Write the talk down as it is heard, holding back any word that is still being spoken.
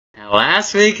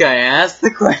Last week I asked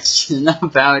the question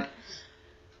about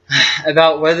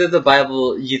whether the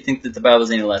Bible, you think that the Bible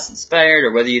is any less inspired,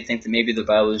 or whether you think that maybe the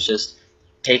Bible is just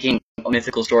taking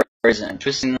mythical stories and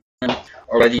twisting them,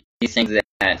 or whether you think that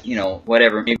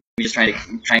whatever, maybe just trying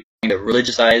to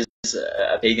religiousize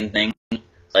a pagan thing,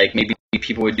 like maybe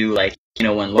people would do like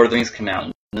when Lord of the Rings come out,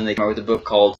 and then they come out with a book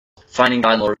called Finding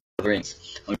God in Lord of the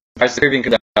Rings. When Pirates of the Caribbean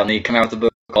comes out, and they come out with a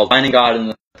book called Finding God in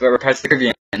the Pirates of the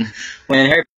Caribbean. When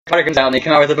Harry Potter comes out, and they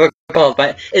come out with a book called,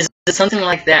 is it something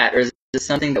like that, or is it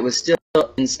something that was still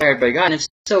inspired by God? And if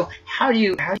so, how do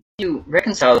you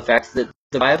reconcile the fact that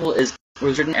the Bible was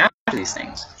written after these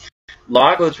things?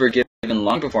 Law codes were given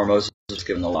long before Moses was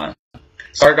given the law.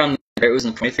 Sargon the Great was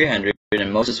in the 2300,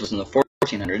 and Moses was in the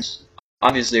 1400s.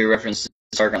 Obviously, a reference to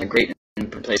Sargon the Great in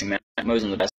placing Moses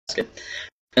in the basket.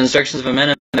 The instructions of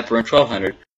Amenhotep were in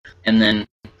 1200, and then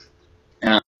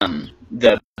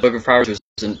the Book of Proverbs was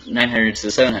in 900 to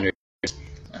the 700s.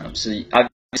 So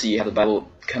obviously, you have the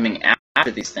Bible coming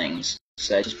after these things.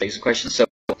 So that just begs the question. So,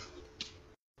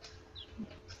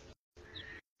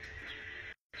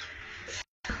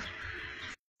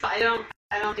 I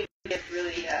don't think it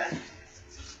really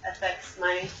affects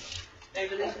my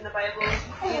belief in the Bible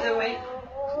either way.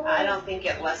 I don't think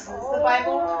it lessens the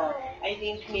Bible. I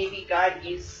think maybe God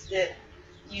used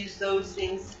those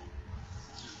things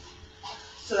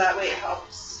so that way it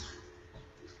helps.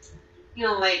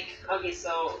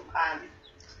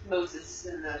 Moses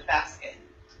in the basket.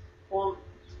 Well,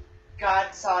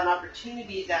 God saw an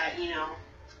opportunity that,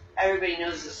 everybody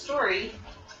knows the story,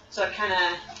 so it kind of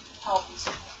helped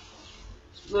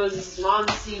Moses' mom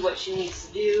see what she needs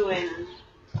to do, and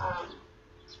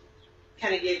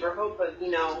kind of gave her hope of,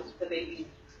 the baby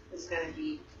is going to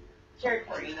be cared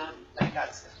for, like God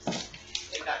says.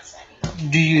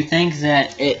 Do you think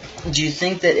that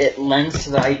it lends to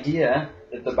the idea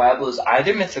that the Bible is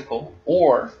either mythical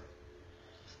or,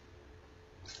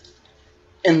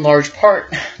 in large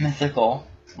part, mythical,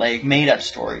 like made-up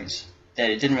stories,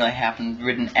 that it didn't really happen,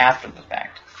 written after the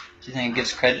fact? Do you think it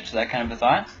gives credit to that kind of a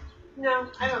thought? No,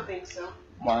 I don't think so.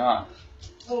 Why not?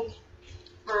 Well,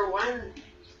 for one,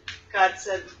 God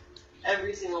said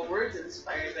every single word's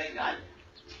inspired by God,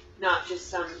 not just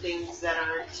some things that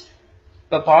aren't.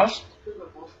 But pause.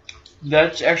 Provable.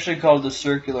 That's actually called the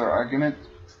circular argument.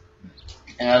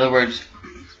 In other words,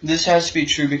 this has to be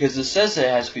true because it says that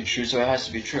it has to be true, so it has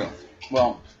to be true.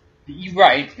 Well, you're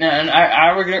right, and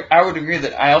I would agree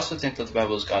that I also think that the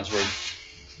Bible is God's word.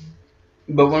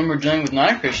 But when we're dealing with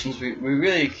non-Christians, we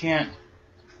really can't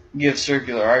give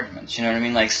circular arguments. You know what I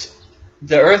mean? Like,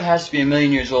 the Earth has to be 1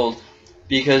 million years old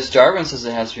because Darwin says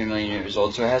it has to be 1 million years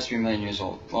old, so it has to be 1 million years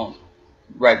old. Well,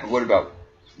 right, but what about,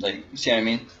 like, see what I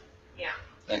mean? Yeah.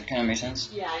 That kind of makes sense?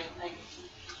 Yeah,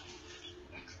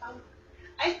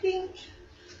 I think,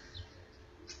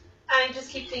 I just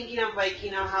keep thinking of,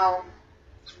 how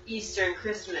Easter and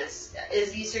Christmas,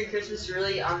 is Easter and Christmas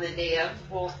really on the day of?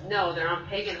 Well, no, they're on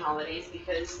pagan holidays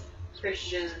because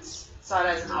Christians saw it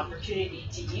as an opportunity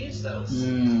to use those.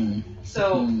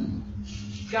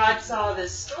 God saw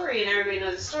this story, and everybody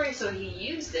knows the story, so he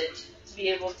used it to be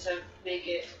able to make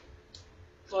it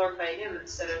glorify him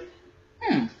instead of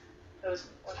those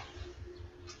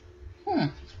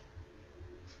before.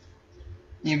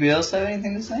 Anybody else have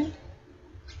anything to say?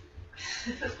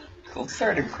 Gold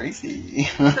started crazy.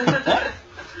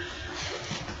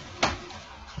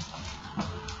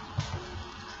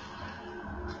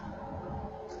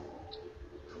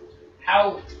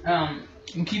 How,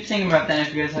 keep thinking about that.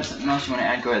 If you guys have something else you want to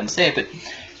add, go ahead and say it. But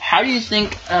how do you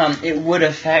think it would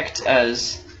affect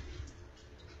us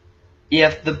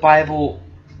if the Bible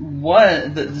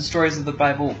was, the stories of the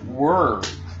Bible were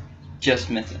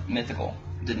just mythical,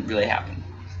 didn't really happen?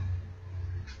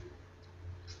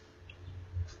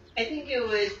 I think it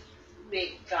would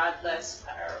make God less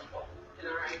powerful in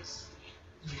our eyes.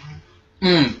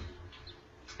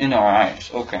 In our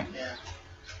eyes, okay.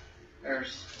 Yeah.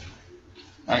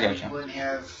 I gotcha. You wouldn't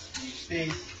have any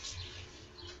faith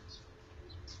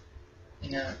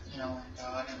in God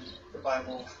and the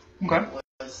Bible. Okay.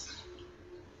 Was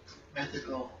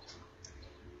mythical.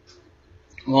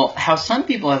 Well, how some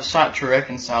people have sought to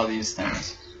reconcile these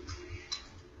things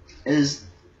is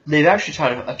they've actually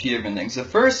taught a few different things. The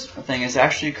first thing is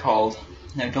actually called,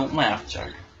 now don't laugh,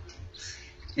 Chuck,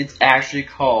 it's actually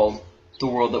called the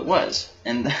world that was.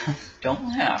 And don't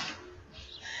laugh.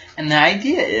 And the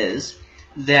idea is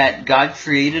that God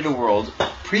created a world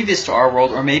previous to our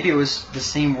world, or maybe it was the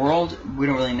same world, we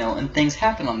don't really know, and things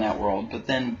happen on that world, but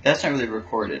then that's not really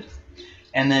recorded.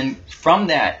 And then from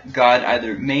that, God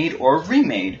either made or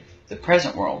remade the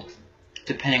present world.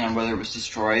 depending on whether it was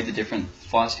destroyed, the different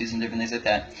philosophies and different things like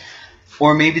that.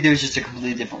 Or maybe there was just a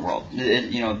completely different world.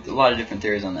 A lot of different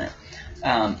theories on that.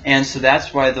 And so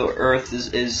that's why the Earth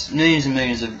is millions and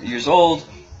millions of years old,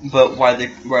 but why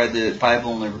the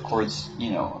Bible only records,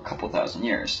 a couple thousand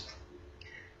years.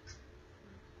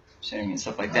 So I mean,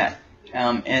 stuff like that.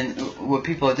 And what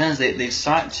people have done is they've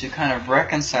sought to kind of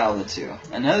reconcile the two.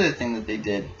 Another thing that they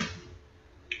did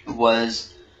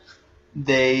was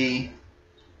they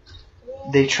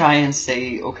try and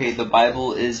say, okay, the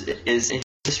Bible is a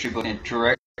history book, and it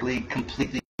directly,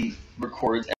 completely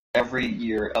records every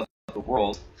year of the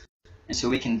world, and so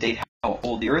we can date how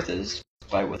old the Earth is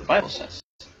by what the Bible says.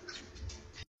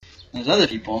 There's other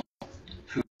people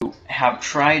who have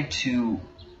tried to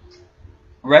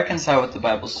reconcile what the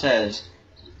Bible says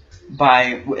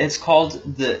by, it's called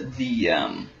I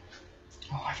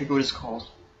forget what it's called.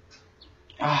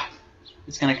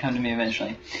 It's going to come to me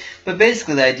eventually. But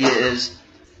basically the idea is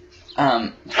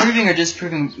proving or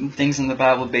disproving things in the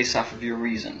Bible based off of your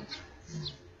reason.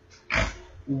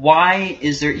 Why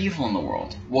is there evil in the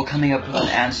world? Well, coming up with an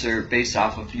answer based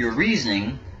off of your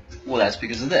reasoning, well, that's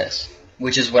because of this,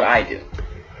 which is what I do.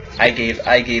 I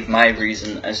gave my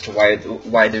reason as to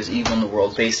why there's evil in the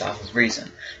world based off of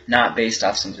reason, not based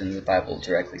off something the Bible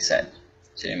directly said.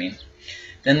 See what I mean?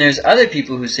 Then there's other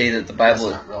people who say that the Bible...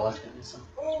 That's not relativism?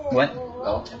 What?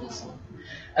 Relativism?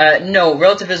 No,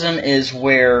 relativism is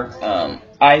where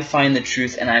I find the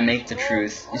truth and I make the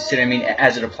truth, you see what I mean,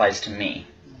 as it applies to me.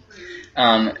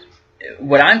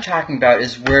 What I'm talking about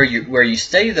is where you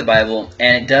study the Bible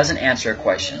and it doesn't answer a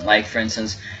question. Like, for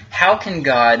instance, how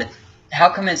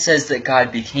come it says that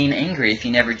God became angry if he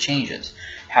never changes?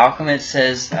 How come it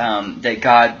says that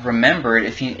God remembered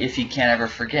if he can't ever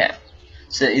forget?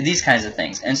 So these kinds of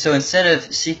things. And so instead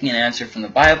of seeking an answer from the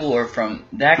Bible or from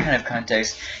that kind of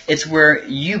context, it's where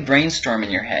you brainstorm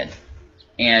in your head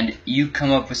and you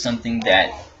come up with something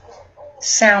that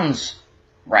sounds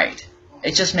right.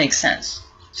 It just makes sense.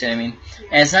 See what I mean?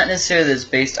 And it's not necessarily that it's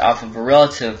based off of a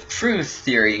relative truth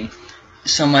theory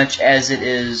so much as it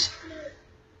is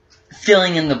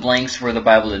filling in the blanks where the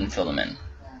Bible didn't fill them in.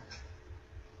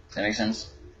 Does that make sense?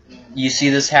 You see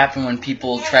this happen when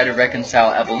people try to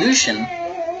reconcile evolution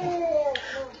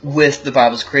with the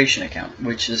Bible's creation account,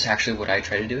 which is actually what I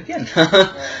try to do again.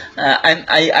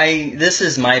 This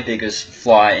is my biggest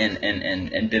flaw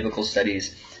in biblical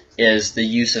studies, is the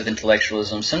use of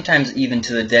intellectualism, sometimes even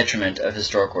to the detriment of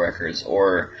historical records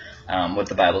or what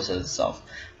the Bible says itself.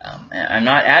 And I'm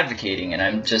not advocating, and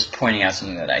I'm just pointing out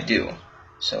something that I do.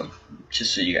 So,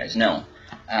 just so you guys know.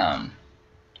 Where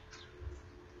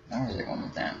was I going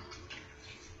with that?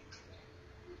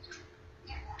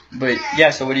 But,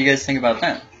 yeah, so what do you guys think about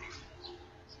that?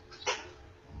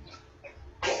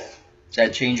 Does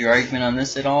that change your argument on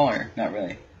this at all, or not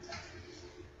really?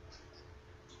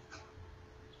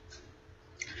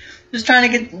 Just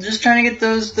trying to get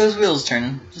those wheels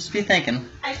turning. Just be thinking.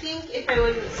 I think if I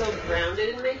wasn't so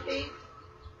grounded in my faith,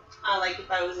 like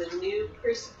if I was a new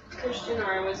Christian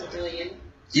or I wasn't really in... Did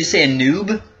you say a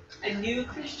noob? A new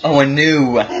Christian? Oh, a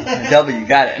new. W,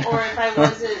 got it. Or if I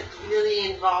wasn't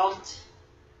really involved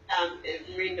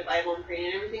in reading the Bible and praying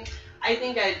and everything, I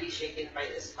think I'd be shaken by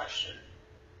this question.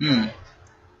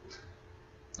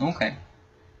 Okay.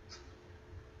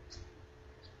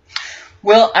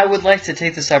 Well, I would like to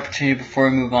take this opportunity before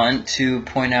we move on to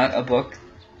point out a book.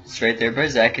 It's right there by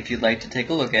Zach if you'd like to take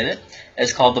a look at it.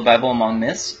 It's called The Bible Among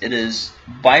Myths. It is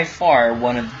by far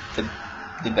one of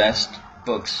the best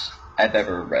books I've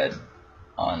ever read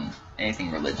on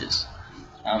anything religious.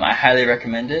 I highly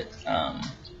recommend it.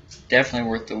 Definitely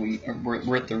worth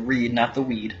the read, not the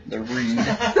weed, the read.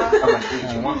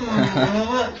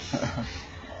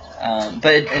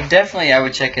 But definitely I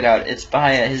would check it out. It's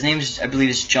by, his name is, I believe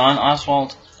it's John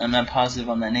Oswald. I'm not positive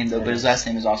on that name though, but his last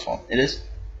name is Oswald. It is?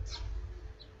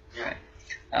 Okay.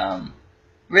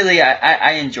 Really,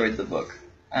 I enjoyed the book.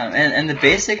 And the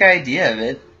basic idea of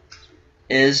it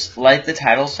is, like the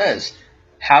title says,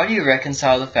 how do you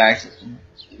reconcile the fact,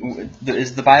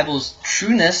 is the Bible's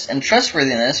trueness and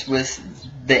trustworthiness with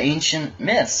the ancient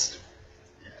myths?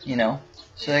 You know?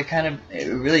 So it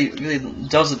really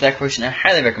delves with that question. I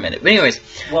highly recommend it. But anyways,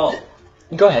 well,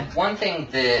 go ahead. One thing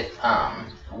that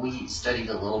we studied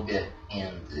a little bit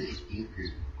in the youth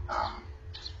group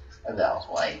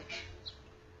about, like,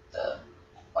 the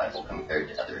Bible compared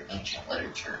to other ancient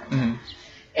literature. Mm-hmm.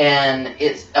 And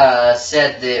it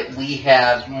said that we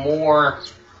have more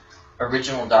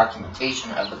original documentation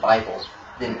of the Bible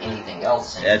than anything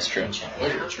else in ancient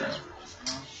literature.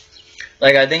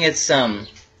 Like, I think it's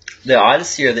the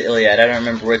Odyssey or the Iliad, I don't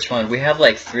remember which one. We have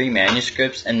like 3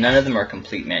 manuscripts, and none of them are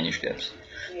complete manuscripts.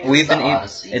 We've the been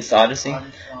Odyssey. it's the Odyssey,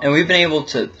 and we've been able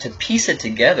to piece it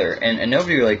together, and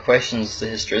nobody really questions the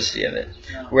historicity of it.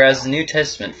 No. Whereas the New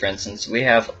Testament, for instance, we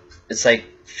have it's like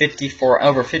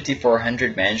over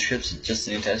 5,400 manuscripts of just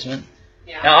the New Testament.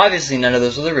 Yeah. Now, obviously, none of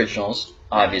those are the originals.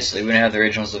 Obviously, we don't have the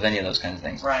originals of any of those kinds of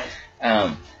things. Right.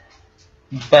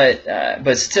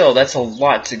 But still, that's a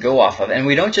lot to go off of, and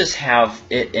we don't just have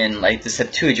it in like the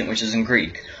Septuagint, which is in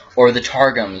Greek, or the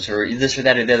Targums, or this or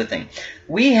that or the other thing.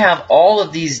 We have all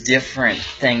of these different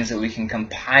things that we can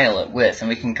compile it with, and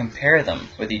we can compare them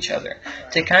with each other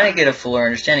to kind of get a fuller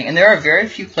understanding. And there are very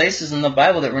few places in the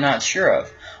Bible that we're not sure of.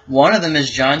 One of them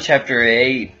is John chapter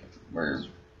 8, I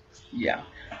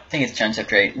think it's John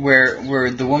chapter 8, where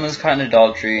the woman's caught in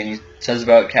adultery, and he says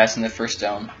about casting the first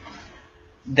stone.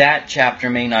 That chapter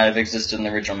may not have existed in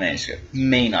the original manuscript.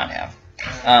 May not have.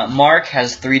 Mark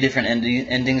has 3 different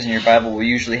endings in your Bible. We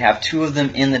usually have 2 of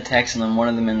them in the text and then one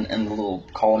of them in the little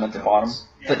column at the bottom.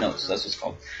 Footnotes, that's what it's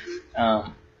called.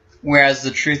 Whereas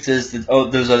the truth is that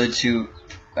those other 2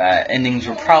 endings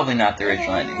were probably not the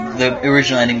original ending. The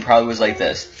original ending probably was like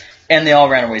this. And they all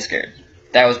ran away scared.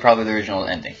 That was probably the original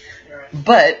ending.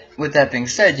 But, with that being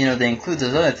said, they include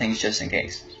those other things just in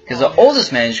case. Because the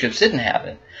oldest manuscripts didn't have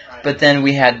it. But then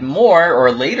we had more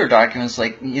or later documents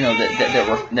like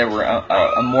that were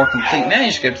a more complete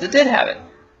manuscript that did have it.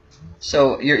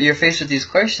 So you're faced with these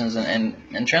questions,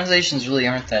 and translations really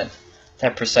aren't that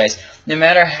precise. No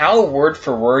matter how word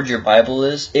for word your Bible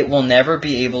is, it will never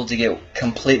be able to get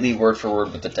completely word for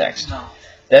word with the text. No.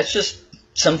 That's just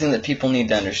something that people need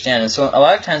to understand. And so a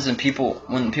lot of times when people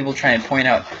try and point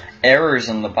out errors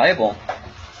in the Bible,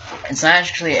 it's not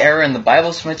actually an error in the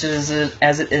Bible so much as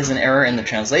it is an error in the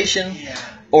translation,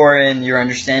 or in your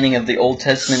understanding of the Old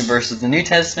Testament versus the New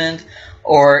Testament,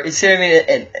 or you see what I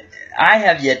mean? I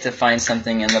have yet to find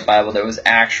something in the Bible that was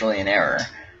actually an error.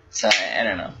 So I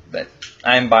don't know, but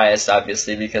I'm biased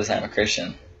obviously because I'm a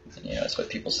Christian. That's what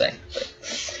people say. But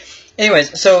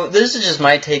anyways, so this is just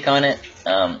my take on it.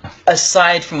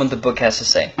 Aside from what the book has to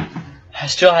say, I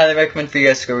still highly recommend for you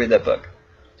guys to go read that book.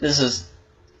 This is.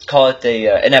 Call it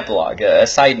an epilogue, a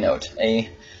side note,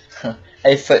 a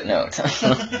footnote.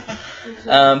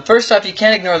 First off, you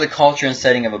can't ignore the culture and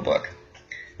setting of a book.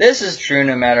 This is true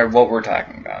no matter what we're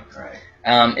talking about. Right.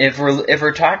 If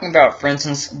we're talking about, for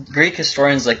instance, Greek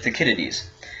historians like Thucydides,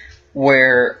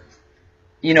 where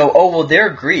they're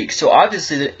Greek, so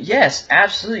obviously, yes,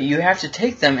 absolutely, you have to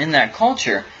take them in that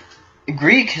culture.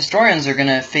 Greek historians are going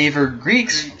to favor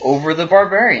Greeks over the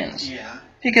barbarians. Yeah.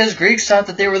 Because Greeks thought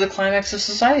that they were the climax of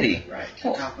society. Right.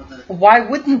 Well, why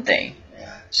wouldn't they?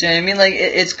 Yeah. So I mean, like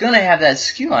it's going to have that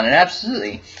skew on it,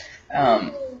 absolutely.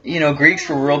 Greeks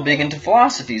were real big into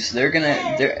philosophy, so they're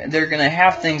gonna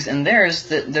have things in theirs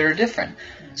that are different.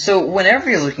 So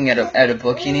whenever you're looking at a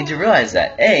book, you need to realize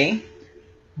that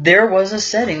there was a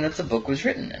setting that the book was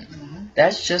written in. Mm-hmm.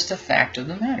 That's just a fact of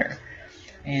the matter.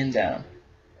 And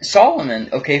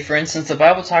Solomon, for instance, the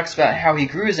Bible talks about how he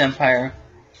grew his empire.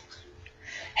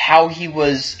 How he grew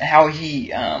in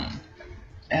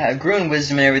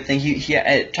wisdom and everything.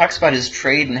 It talks about his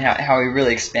trade and how he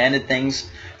really expanded things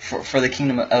for the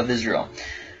kingdom of Israel.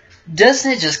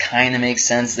 Doesn't it just kind of make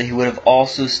sense that he would have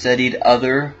also studied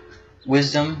other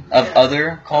wisdom of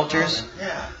other cultures?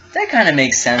 Yeah. That kind of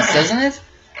makes sense, doesn't it?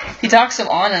 He talks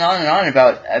on and on and on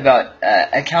about not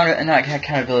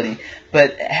accountability,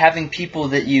 but having people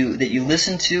that you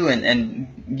listen to and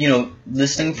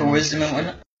listening for wisdom and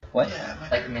whatnot. What? Yeah,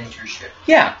 Like mentorship.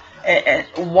 Yeah, and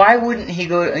why wouldn't he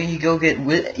go get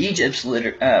Egypt's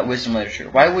wisdom literature?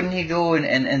 Why wouldn't he go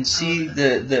and see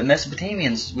the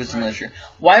Mesopotamians' wisdom literature?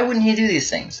 Why wouldn't he do these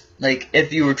things? Like,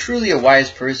 if you were truly a wise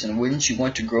person, wouldn't you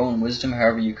want to grow in wisdom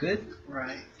however you could?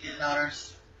 Right. Get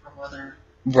knowledge from other.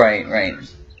 Right.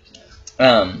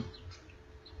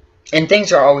 And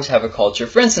things always have a culture.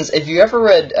 For instance, if you ever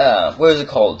read what is it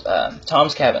called?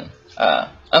 Tom's Cabin.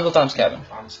 Uncle Tom's Cabin.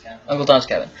 Uncle Tom's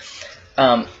Cabin.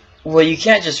 Well, you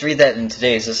can't just read that in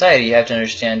today's society. You have to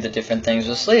understand the different things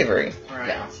with slavery. Right.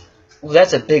 Yeah. Well,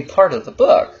 that's a big part of the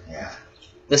book. Yeah.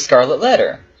 The Scarlet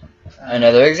Letter.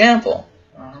 Another example.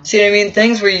 See what I mean?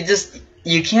 Things where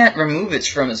you can't remove it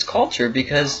from its culture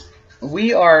because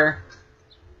we are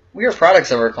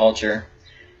products of our culture.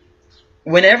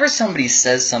 Whenever somebody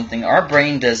says something, our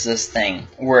brain does this thing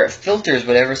where it filters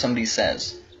whatever somebody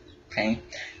says. Okay?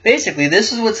 Basically,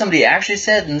 this is what somebody actually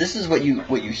said, and this is what you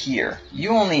hear. You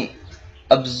only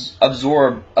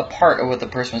absorb a part of what the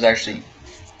person was actually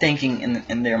thinking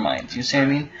in their mind. You see what I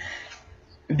mean?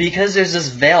 Because there's this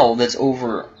veil that's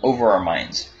over our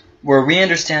minds, where we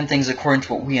understand things according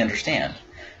to what we understand.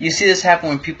 You see this happen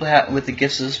when people have with the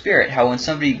gifts of the Spirit. How when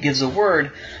somebody gives a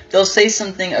word, they'll say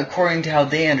something according to how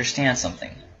they understand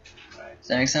something. Does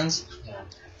that make sense? Yeah.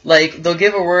 Like, they'll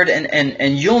give a word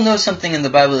and you'll know something in the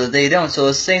Bible that they don't. So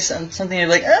they'll say something and you're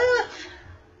like, ah!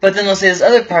 But then they'll say this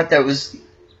other part that was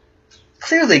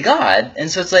clearly God.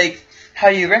 And so it's like, how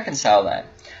do you reconcile that?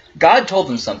 God told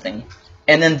them something,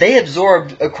 and then they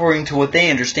absorbed according to what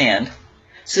they understand.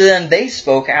 So then they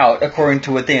spoke out according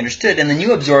to what they understood, and then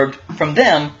you absorbed from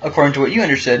them according to what you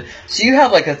understood. So you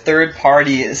have like a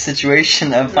third-party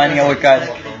situation of finding out what God...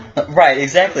 Right,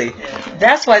 exactly.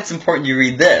 That's why it's important you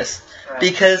read this.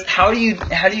 Because how do you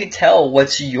tell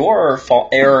what's your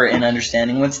fault, error in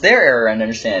understanding, what's their error in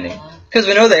understanding? Because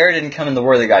we know the error didn't come in the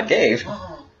word that God gave.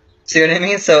 See what I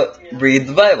mean? So read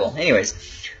the Bible. Anyways,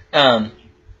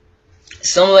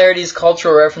 similarities,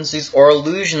 cultural references, or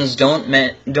allusions don't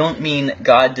mean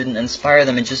God didn't inspire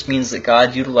them. It just means that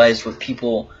God utilized what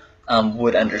people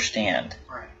would understand.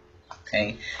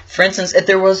 Okay. For instance, if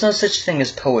there was no such thing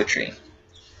as poetry,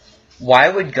 why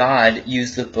would God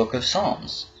use the book of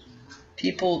Psalms?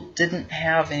 People didn't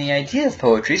have any idea of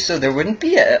poetry, so there wouldn't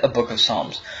be a book of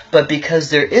Psalms. But because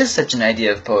there is such an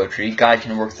idea of poetry, God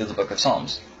can work through the book of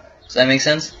Psalms. Does that make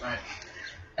sense?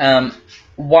 Right.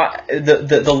 Why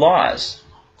the laws?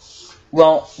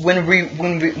 Well, when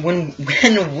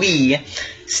we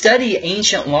study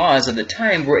ancient laws of the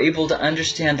time, we're able to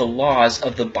understand the laws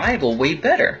of the Bible way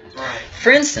better. Right.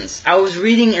 For instance, I was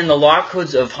reading in the law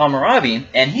codes of Hammurabi,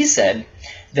 and he said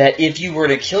that if you were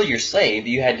to kill your slave,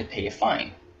 you had to pay a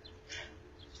fine.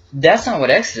 That's not what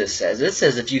Exodus says. It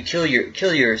says if you kill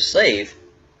your slave,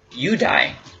 you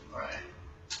die. Right.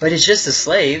 But it's just a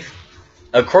slave.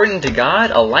 According to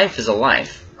God, a life is a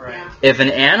life. Right. If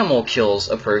an animal kills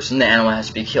a person, the animal has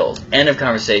to be killed. End of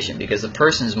conversation, because the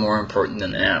person is more important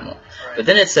than the animal. Right. But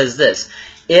then it says this: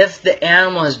 if the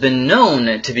animal has been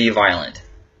known to be violent,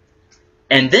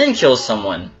 and then kills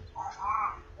someone,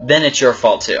 then it's your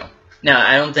fault too. Now,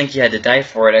 I don't think you had to die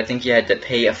for it. I think you had to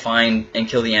pay a fine and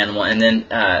kill the animal, and then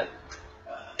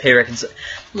pay reconciliation.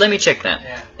 Let me check that.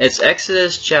 Yeah. It's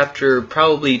Exodus chapter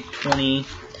probably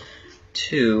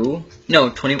 22. No,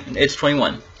 20. It's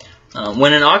 21.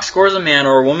 When an ox gores a man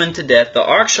or a woman to death, the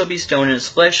ox shall be stoned, and its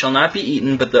flesh shall not be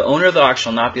eaten, but the owner of the ox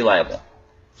shall not be liable.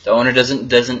 The owner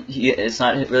it's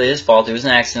not really his fault. It was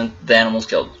an accident. The animal's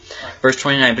killed. Right. Verse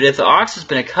 29. But if the ox has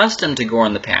been accustomed to gore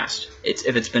in the past,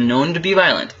 if it's been known to be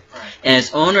violent, and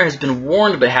its owner has been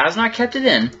warned but has not kept it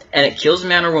in, and it kills a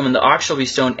man or woman, the ox shall be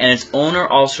stoned, and its owner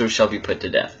also shall be put to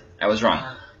death. I was wrong.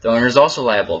 The owner is also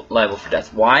liable for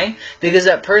death. Why? Because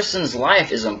that person's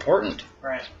life is important.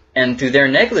 Right. And through their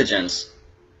negligence,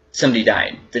 somebody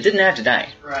died. They didn't have to die.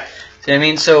 Right. See what I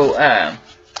mean? So,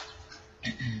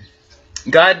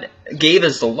 God gave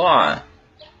us the law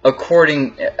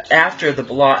after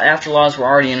laws were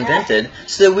already invented,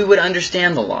 so that we would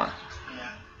understand the law. Yeah.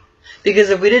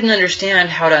 Because if we didn't understand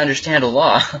how to understand a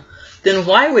law, then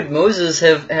why would Moses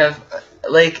have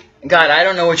like, God, I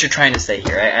don't know what you're trying to say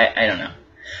here. I don't know.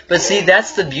 But see,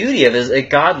 that's the beauty of it, is that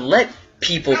God let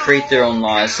people create their own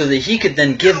laws so that he could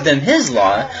then give them his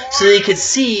law so they could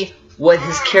see what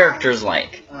his character is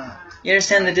like. You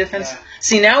understand the difference? Yeah.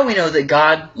 See, now we know that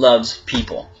God loves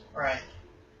people. Right.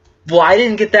 Well, I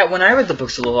didn't get that when I read the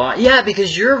books of the law. Yeah,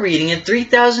 because you're reading it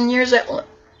 3,000 years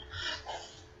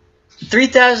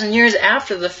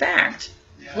after the fact.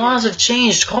 Yeah. Laws have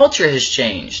changed. Culture has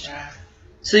changed. Yeah.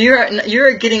 So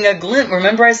you're getting a glimpse.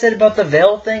 Remember I said about the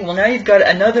veil thing? Well, now you've got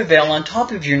another veil on top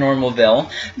of your normal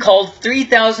veil called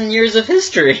 3,000 years of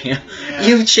history. Yeah.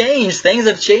 You've changed. Things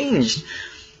have changed.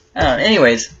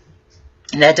 Anyways,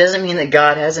 that doesn't mean that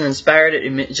God hasn't inspired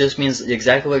it. It just means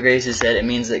exactly what Grace has said. It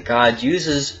means that God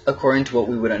uses according to what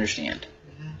we would understand.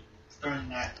 During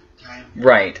that time.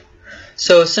 Right.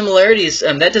 So similarities,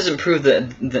 that doesn't prove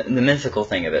the mythical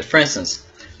thing of it. For instance,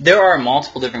 there are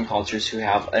multiple different cultures who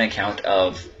have an account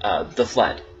of the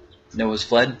flood. Noah's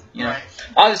flood, you know. Right.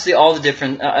 Obviously, all the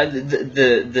different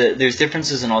there's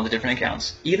differences in all the different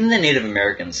accounts. Even the Native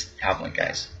Americans have one,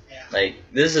 guys. Yeah. Like,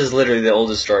 this is literally the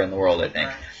oldest story in the world, I think.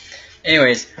 Right.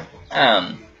 Anyways,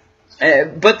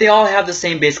 but they all have the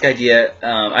same basic idea.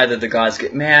 Either the gods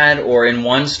get mad, or in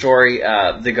one story,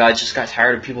 the gods just got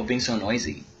tired of people being so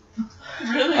noisy.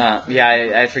 Really?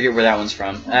 Yeah, I forget where that one's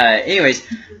from. Anyways,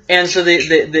 and so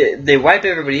they wipe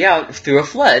everybody out through a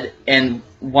flood, and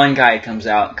one guy comes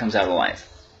out alive.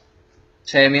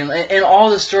 So I mean, in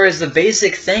all the stories, the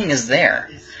basic thing is there.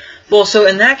 Well, so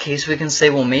in that case, we can say,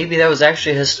 well, maybe that was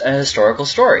actually a historical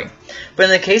story. But in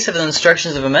the case of the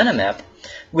instructions of Amenemep,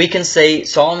 We can say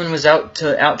Solomon was out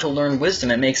to learn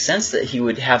wisdom. It makes sense that he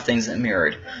would have things that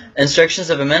mirrored. Instructions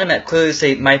of Amenemhet clearly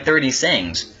say, my 30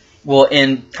 sayings. Well,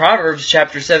 in Proverbs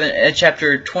chapter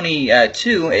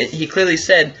 22, he clearly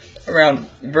said around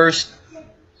verse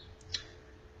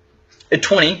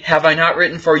 20, have I not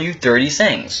written for you 30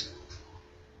 sayings?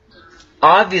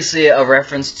 Obviously a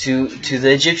reference to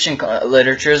the Egyptian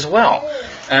literature as well.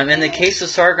 In the case of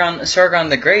Sargon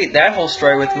the Great, that whole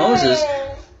story with Moses,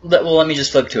 well, let me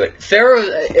just flip to it.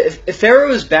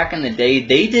 Pharaohs back in the day,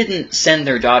 they didn't send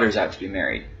their daughters out to be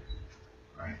married.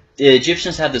 Right. The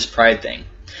Egyptians had this pride thing.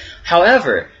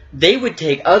 However, they would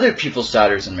take other people's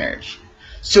daughters in marriage.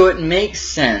 So it makes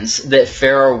sense that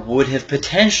Pharaoh would have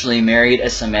potentially married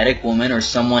a Semitic woman or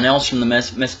someone else from the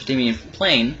Mesopotamian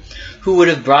plain who would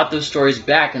have brought those stories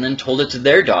back and then told it to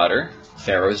their daughter,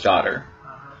 Pharaoh's daughter,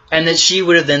 and that she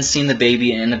would have then seen the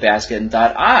baby in the basket and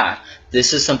thought, ah,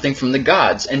 this is something from the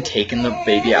gods, and taken the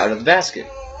baby out of the basket.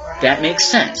 That makes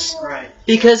sense. Right.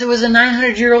 Because it was a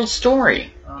 900-year-old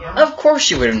story. Uh-huh. Of course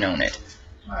she would have known it.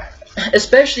 Right.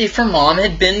 Especially if her mom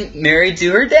had been married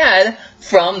to her dad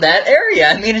from that area.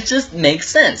 I mean, it just makes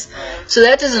sense. So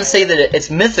that doesn't say that it's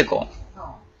mythical.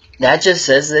 No. That just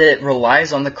says that it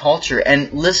relies on the culture.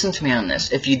 And listen to me on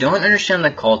this. If you don't understand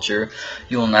the culture,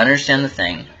 you will not understand the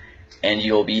thing. And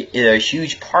you'll be a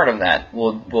huge part of that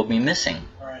will be missing.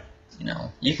 Right. You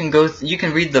know, you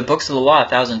can read the books of the law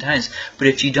 1,000 times, but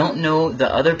if you don't know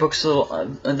the other books, the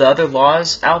other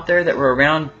laws out there that were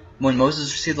around when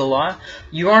Moses received the law,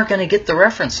 you aren't going to get the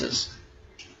references.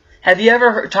 Have you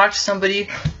ever talked to somebody?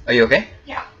 Are you okay?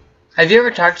 Yeah. Have you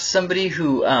ever talked to somebody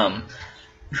who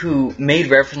made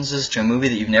references to a movie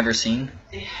that you've never seen?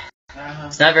 Uh-huh.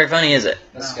 It's not very funny, is it?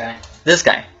 This guy. This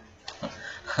guy.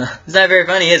 It's not very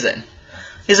funny, is it?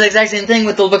 It's the exact same thing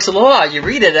with the books of the law. You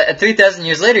read it 3,000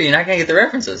 years later, you're not going to get the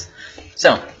references.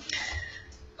 So,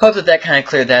 hope that kind of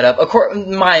cleared that up.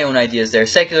 My own ideas there.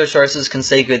 Secular sources can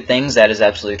say good things. That is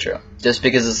absolutely true. Just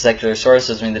because it's a secular source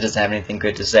doesn't mean that it doesn't have anything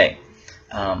good to say.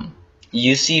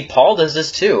 You see Paul does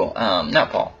this too.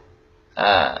 Not Paul.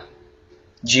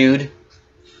 Jude.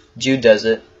 Jude does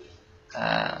it.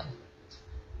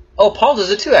 Paul does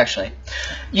it too, actually.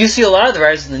 You see a lot of the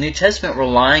writers in the New Testament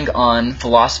relying on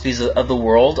philosophies of the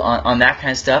world, on that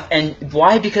kind of stuff. And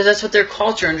why? Because that's what their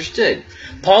culture understood.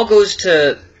 Paul goes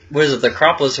to, what is it, the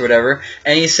Acropolis or whatever,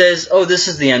 and he says, oh, this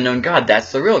is the unknown God.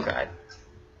 That's the real God.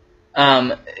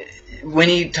 When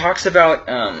he talks about...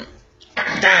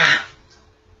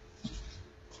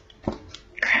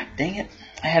 crap, dang it.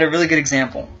 I had a really good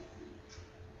example.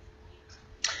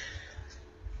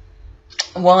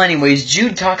 Well, anyways,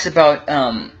 Jude talks about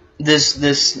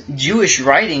this Jewish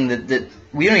writing that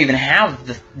we don't even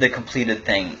have the completed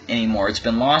thing anymore. It's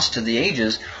been lost to the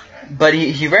ages. But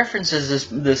he references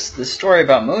this story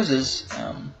about Moses,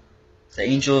 the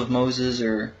angel of Moses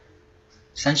or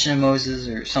ascension of Moses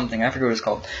or something. I forget what it's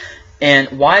called.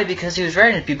 And why? Because he was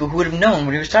writing to people who would have known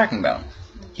what he was talking about.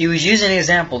 He was using an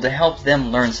example to help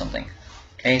them learn something.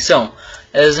 Okay, so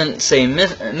it doesn't say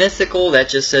mythical. That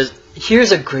just says,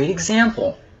 here's a great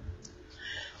example.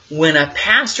 When a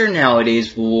pastor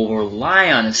nowadays will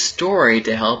rely on a story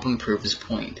to help him prove his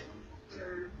point.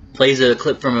 Plays a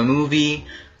clip from a movie,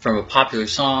 from a popular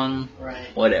song, Right.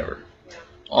 whatever.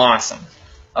 Awesome.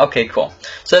 Okay, cool.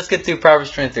 So let's get through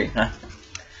Proverbs 23.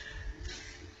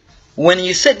 When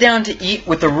you sit down to eat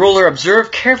with the ruler,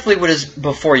 observe carefully what is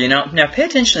before you. Now pay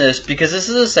attention to this, because this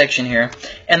is a section here.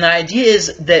 And the idea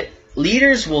is that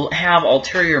leaders will have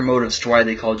ulterior motives to why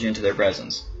they called you into their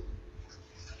presence.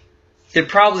 It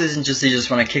probably isn't just they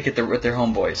just want to kick it with their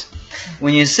homeboys.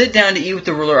 When you sit down to eat with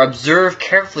the ruler, observe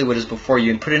carefully what is before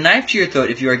you, and put a knife to your throat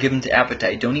if you are given to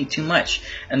appetite. Don't eat too much.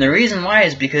 And the reason why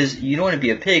is because you don't want to be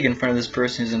a pig in front of this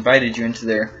person who's invited you into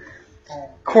their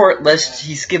court, lest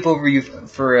he skip over you for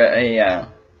for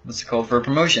a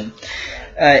promotion.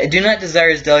 Do not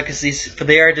desire his delicacies, for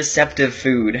they are deceptive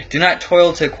food. Do not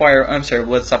toil to acquire... I'm sorry,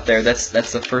 what's up there? That's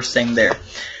the first thing there.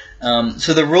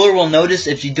 So the ruler will notice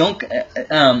if you don't...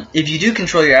 if you do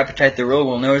control your appetite, the ruler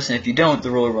will notice, and if you don't,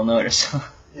 the ruler will notice.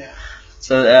 Yeah.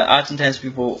 So oftentimes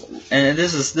people... And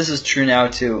this is true now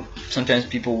too. Sometimes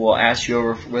people will ask you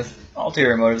over with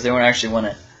ulterior motives. They won't actually want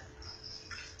to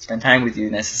spend time with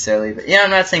you necessarily. But I'm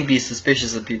not saying be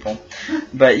suspicious of people.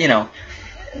 But,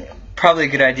 probably a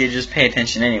good idea to just pay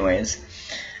attention anyways.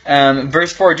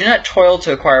 Verse 4, do not toil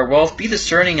to acquire wealth. Be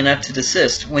discerning enough to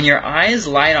desist. When your eyes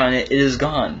light on it, it is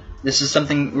gone. This is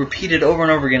something repeated over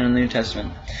and over again in the New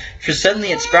Testament. For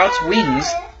suddenly it sprouts wings.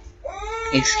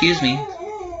 Excuse me,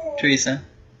 Teresa.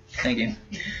 Thank you.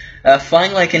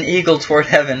 Flying like an eagle toward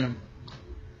heaven.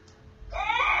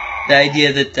 The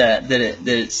idea that it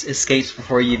escapes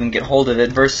before you even get hold of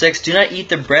it. Verse 6, do not eat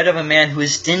the bread of a man who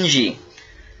is stingy.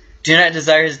 Do not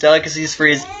desire his delicacies, for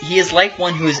he is like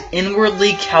one who is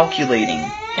inwardly calculating.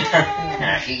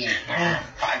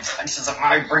 5 slices of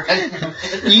my bread.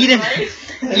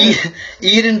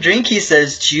 Eat and drink, he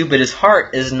says to you, but his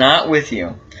heart is not with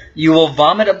you. You will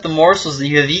vomit up the morsels that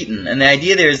you have eaten. And the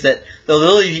idea there is that the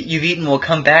little you've eaten will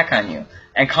come back on you.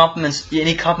 And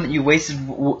any compliment you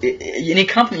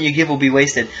give will be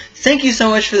wasted. Thank you so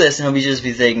much for this. And he'll just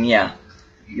be thinking, yeah,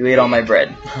 you ate all my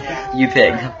bread. You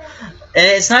pig. And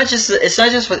it's not just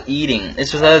with eating.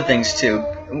 It's with other things too.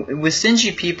 With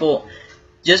stingy people,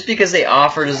 just because they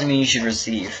offer doesn't mean you should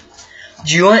receive.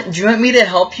 Do you want me to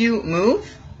help you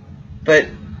move? But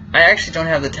I actually don't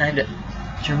have the time to...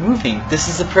 You're moving. This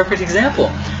is a perfect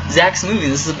example. Zach's moving.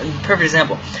 This is a perfect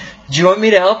example. Do you want me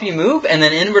to help you move? And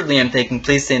then inwardly I'm thinking,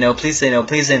 please say no, please say no,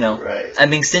 please say no. Right. I'm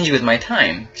being stingy with my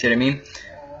time. See what I mean?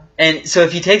 And so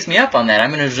if he takes me up on that,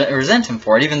 I'm going to resent him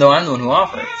for it, even though I'm the one who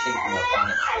offered.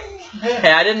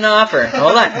 Hey, I didn't offer.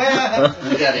 Hold on.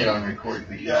 We got it on record,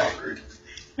 but you offered.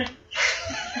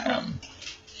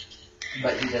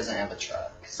 But he doesn't have a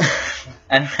truck. So.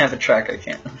 I don't have a truck, I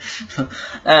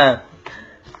can't.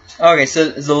 Okay, so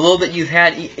the little bit you've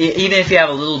had, even if you have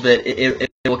a little bit,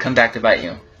 it will come back to bite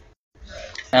you.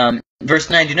 Verse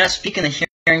 9, do not speak in the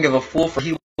hearing of a fool, for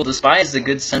he will despise the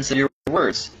good sense of your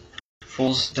words.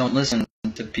 Fools don't listen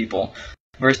to people.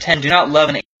 Verse 10, do not love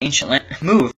an ancient land.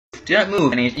 Move. Do not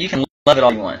move. You can love it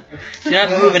all you want. Do not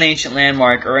move an ancient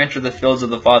landmark or enter the fields of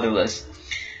the fatherless.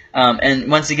 And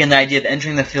once again, the idea of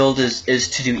entering the field is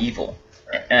to do evil.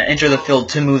 Enter the field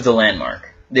to move the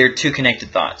landmark. They're two connected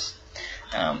thoughts.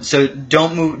 So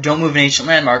don't move an ancient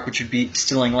landmark, which would be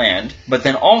stealing land. But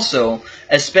then also,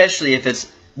 especially if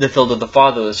it's the field of the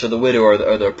fatherless or the widow or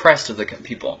the oppressed of the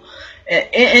people.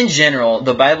 In general,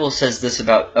 the Bible says this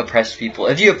about oppressed people.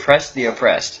 If you oppress the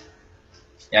oppressed,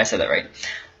 yeah, I said that right.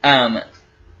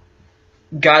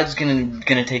 God's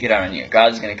gonna take it out on you.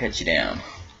 God's gonna cut you down.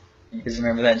 You guys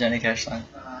remember that Johnny Cash song?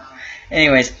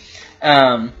 Anyways,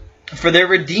 for their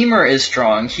Redeemer is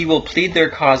strong. He will plead their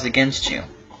cause against you.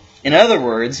 In other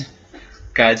words,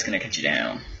 God's going to cut you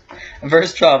down.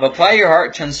 Verse 12, apply your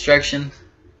heart to instruction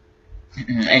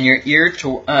and your ear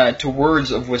to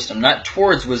words of wisdom. Not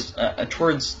towards wisdom,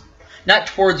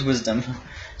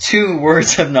 to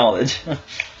words of knowledge.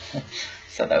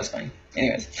 Thought that was funny.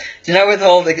 Anyways, do not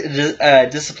withhold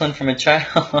discipline from a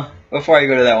child. Before I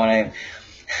go to that one,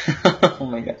 oh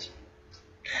my gosh.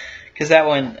 Because that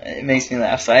one, it makes me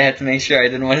laugh, so I had to make sure I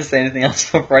didn't want to say anything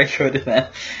else before I go to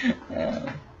that.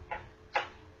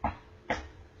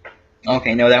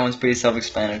 Okay, no, that one's pretty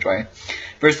self-explanatory.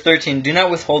 Verse 13, do not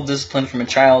withhold discipline from a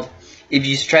child. If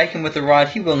you strike him with the rod,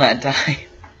 he will not die.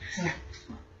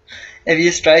 If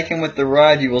you strike him with the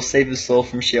rod, you will save his soul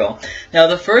from Sheol. Now,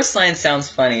 the first line sounds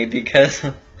funny because...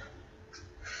 Have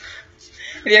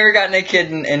you ever gotten a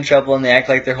kid in trouble and they act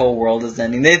like their whole world is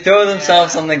ending? They throw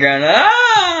themselves on the ground.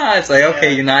 Ah! It's like,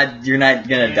 okay, you're not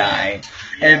gonna die.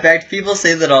 And in fact, people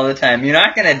say that all the time. You're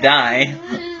not gonna die.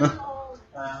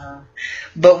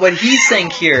 But what he's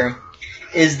saying here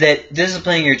is that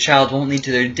disciplining your child won't lead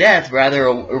to their death, rather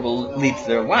it will lead to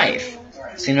their life.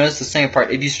 So you notice the second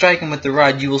part. If you strike him with the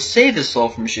rod, you will save his soul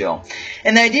from Sheol.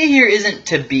 And the idea here isn't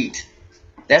to beat.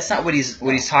 That's not what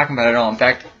he's talking about at all. In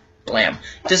fact,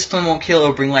 discipline won't kill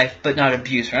or bring life, but not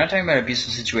abuse. We're not talking about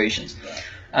abusive situations.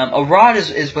 A rod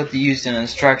is what they used in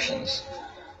instructions.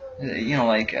 You know,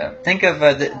 like, think of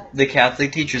the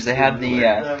Catholic teachers. They had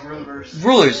the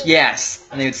rulers, yes.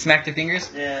 And they would smack their fingers.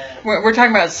 Yeah. We're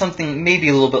talking about something maybe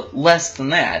a little bit less than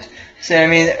that. So, I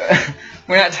mean,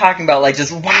 we're not talking about, like,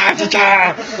 just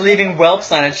leaving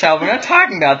whelps on a child. We're not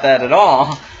talking about that at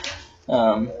all.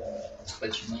 But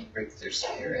you might break their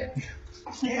spirit.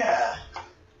 Yeah.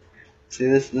 See,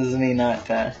 this is me not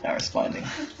responding.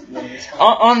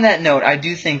 On that note, I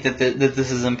do think that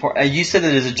this is important. You said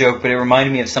that as a joke, but it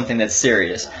reminded me of something that's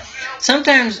serious.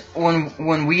 Sometimes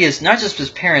when we, as not just as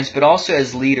parents, but also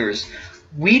as leaders,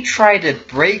 we try to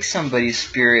break somebody's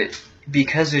spirit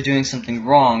because they're doing something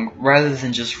wrong, rather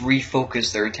than just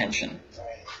refocus their attention.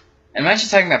 I'm not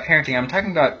just talking about parenting. I'm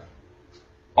talking about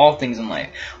all things in life.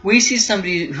 We see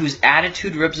somebody whose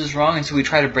attitude rubs us wrong, and so we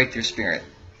try to break their spirit.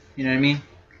 You know what I mean?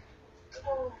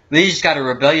 They just got a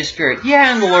rebellious spirit.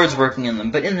 Yeah, and the Lord's working in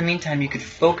them. But in the meantime, you could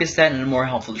focus that in a more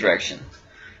helpful direction.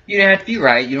 You don't have to be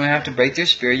right. You don't have to break their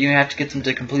spirit. You don't have to get them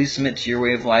to completely submit to your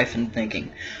way of life and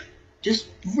thinking. Just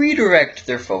redirect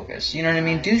their focus. You know what I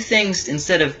mean? Do things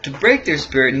instead of to break their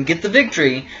spirit and get the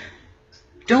victory.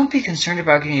 Don't be concerned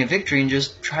about getting a victory and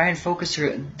just try and focus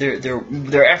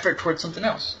their effort towards something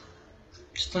else.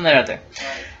 Just throwing that out there.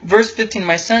 Verse 15,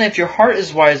 my son, if your heart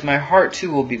is wise, my heart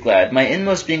too will be glad. My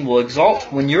inmost being will exalt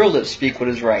when your lips speak what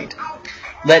is right.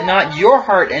 Let not your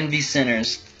heart envy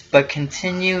sinners, but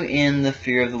continue in the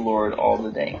fear of the Lord all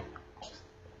the day.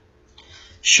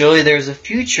 Surely there is a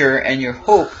future, and your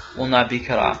hope will not be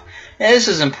cut off. And this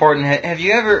is important. Have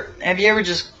you ever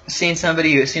just seen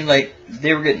somebody who seemed like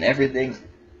they were getting everything,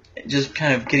 just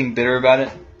kind of getting bitter about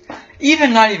it?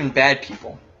 Not even bad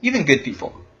people, even good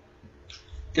people.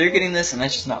 They're getting this, and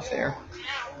that's just not fair.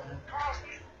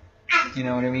 You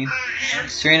know what I mean?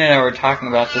 Serena and I were talking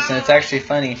about this, and it's actually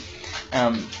funny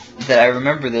that I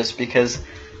remember this because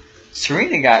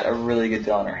Serena got a really good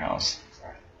deal on her house.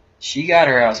 She got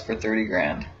her house for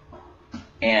 $30,000,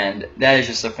 and that is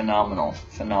just a phenomenal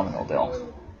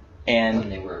deal. And when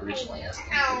they were originally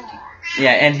asking $50,000.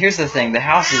 Yeah, and here's the thing: the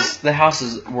house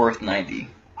is worth $90,000.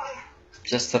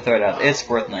 Just to throw it out, it's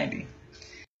worth $90,000.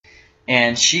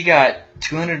 And she got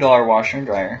 $200 washer and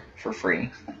dryer for free.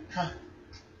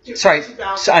 Sorry,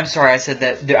 I'm sorry, I said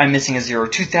that. I'm missing a zero.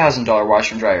 $2,000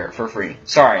 washer and dryer for free.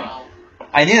 Sorry,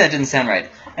 I knew that didn't sound right.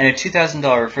 And a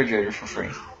 $2,000 refrigerator for free.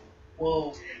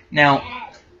 Whoa. Now,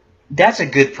 that's a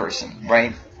good person,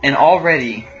 right? And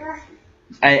already,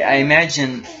 I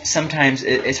imagine sometimes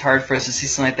it's hard for us to see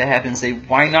something like that happen and say,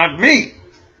 why not me?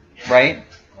 Right?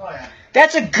 Oh, yeah.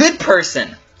 That's a good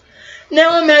person.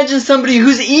 Now imagine somebody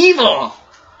who's evil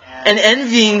and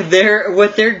envying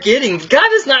what they're getting.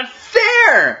 God is not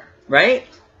fair, right?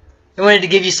 I wanted to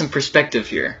give you some perspective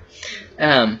here.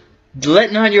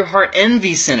 Let not your heart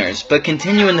envy sinners, but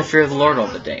continue in the fear of the Lord all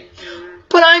the day.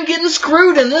 But I'm getting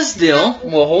screwed in this deal.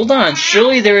 Well, hold on.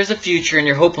 Surely there is a future, and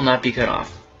your hope will not be cut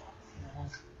off.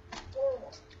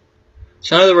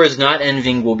 So in other words, not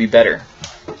envying will be better.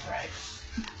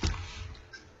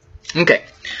 Okay.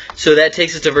 So that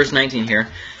takes us to verse 19 here.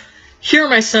 Hear,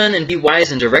 my son, and be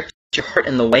wise, and direct your heart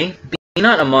in the way. Be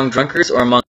not among drunkards or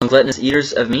among gluttonous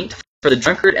eaters of meat, for the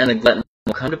drunkard and the glutton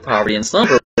will come to poverty, and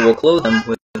slumber will clothe them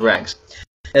with rags.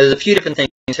 There's a few different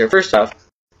things here. First off,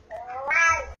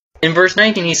 in verse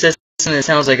 19 he says, and it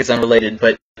sounds like it's unrelated,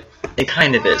 but it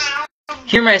kind of is.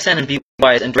 Hear, my son, and be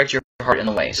wise, and direct your heart in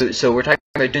the way. So we're talking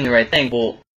about doing the right thing.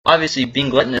 Well, obviously, being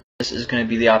gluttonous is going to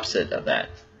be the opposite of that.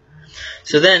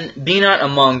 So then, be not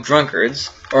among drunkards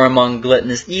or among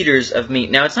gluttonous eaters of meat.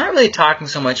 Now, it's not really talking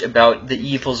so much about the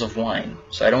evils of wine.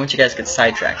 So I don't want you guys to get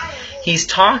sidetracked. He's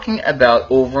talking about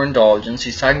overindulgence.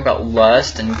 He's talking about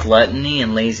lust and gluttony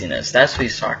and laziness. That's what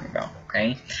he's talking about.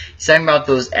 Okay? He's talking about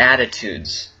those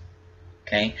attitudes.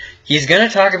 Okay? He's going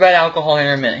to talk about alcohol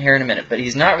here in a minute, but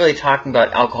he's not really talking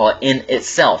about alcohol in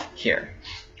itself here.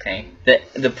 Okay,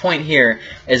 the point here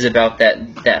is about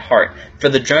that heart. For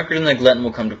the drunkard and the glutton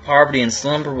will come to poverty, and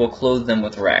slumber will clothe them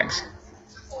with rags.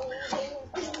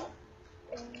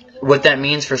 What that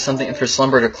means for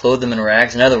slumber to clothe them in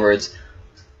rags, in other words,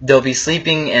 they'll be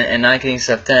sleeping and not getting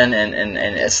stuff done and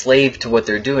a slave to what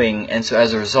they're doing, and so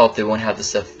as a result, they won't have the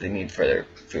stuff that they need for their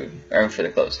food or for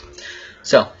their clothes.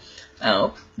 So,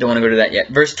 don't want to go to that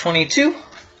yet. Verse 22.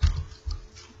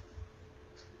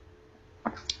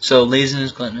 So,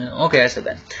 laziness, gluttony. Okay, I said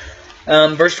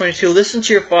that. Verse 22, listen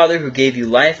to your father who gave you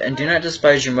life, and do not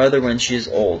despise your mother when she is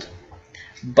old.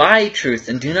 Buy truth,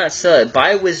 and do not sell it.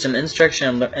 Buy wisdom,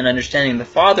 instruction, and understanding. The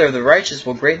father of the righteous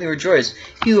will greatly rejoice.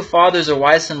 He who fathers a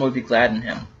wise son will be glad in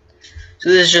him. So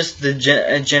this is just the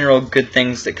general good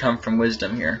things that come from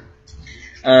wisdom here.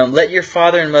 Let your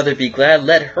father and mother be glad.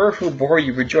 Let her who bore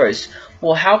you rejoice.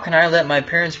 Well, how can I let my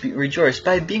parents rejoice?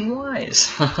 By being wise.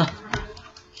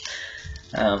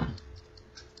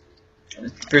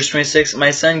 Verse 26,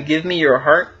 my son, give me your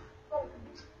heart,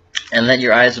 and let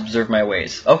your eyes observe my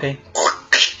ways. Okay.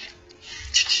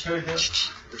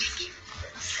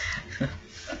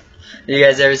 You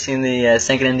guys ever seen the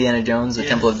second Indiana Jones, The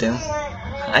Temple of Doom?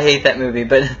 I hate that movie,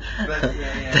 but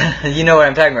you know what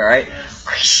I'm talking about, right?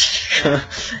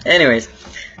 Anyways,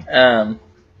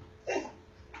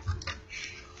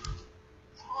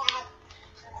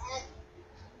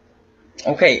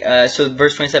 okay, so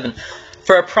verse 27.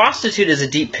 For a prostitute is a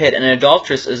deep pit, and an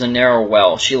adulteress is a narrow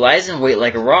well. She lies in wait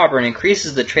like a robber, and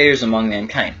increases the traitors among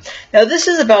mankind. Now this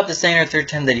is about the second or third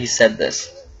time that he said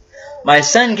this. My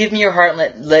son, give me your heart,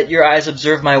 and let your eyes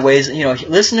observe my ways. You know,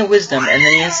 listen to wisdom, and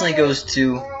then he instantly goes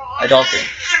to adultery.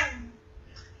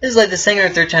 This is like the second or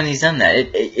third time he's done that.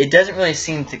 It doesn't really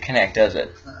seem to connect, does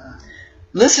it?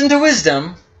 Listen to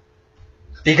wisdom,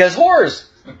 because whores.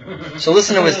 So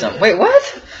listen to wisdom. Wait,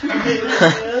 what? You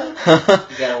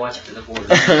gotta watch for the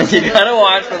horse. You gotta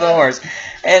watch for the horse.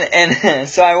 And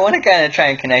so I want to kind of try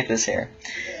and connect this here.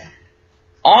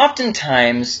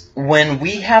 oftentimes, when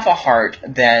we have a heart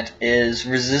that is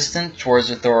resistant towards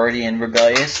authority and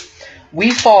rebellious,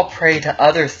 we fall prey to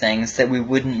other things that we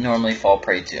wouldn't normally fall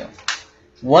prey to.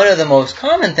 One of the most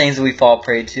common things that we fall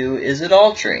prey to is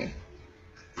adultery,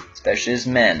 especially as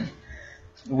men.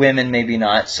 Women maybe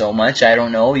not so much. I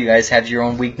don't know. You guys have your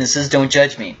own weaknesses. Don't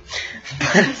judge me.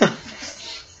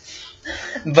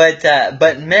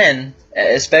 But men,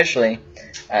 especially,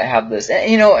 have this.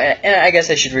 And, and I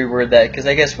guess I should reword that, because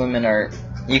I guess women are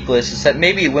equalists. Except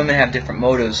maybe women have different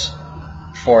motives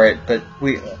for it, but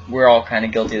we're all kind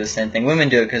of guilty of the same thing. Women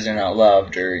do it because they're not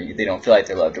loved, or they don't feel like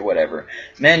they're loved, or whatever.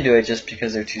 Men do it just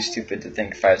because they're too stupid to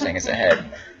think 5 seconds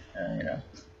ahead.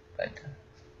 But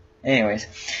anyways.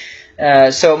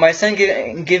 So my son,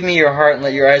 give me your heart and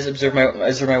let your eyes observe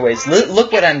my ways.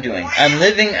 Look what I'm doing. I'm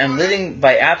living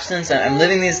by abstinence. I'm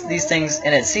living these things,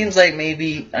 and it seems like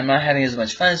maybe I'm not having as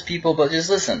much fun as people. But just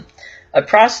listen, a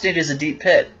prostitute is a deep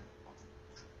pit.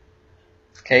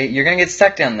 Okay, you're gonna get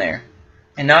stuck down there,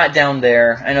 and not down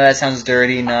there. I know that sounds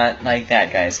dirty, not like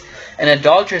that, guys. An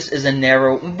adulteress is a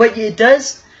narrow, but it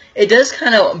does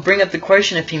kind of bring up the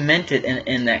question if he meant it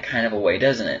in that kind of a way,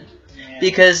 doesn't it? Yeah.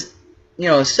 Because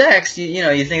sex,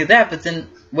 you think of that, but then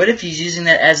what if he's using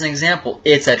that as an example?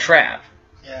 It's a trap.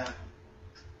 Yeah.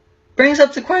 Brings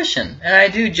up the question, and I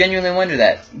do genuinely wonder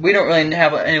that. We don't really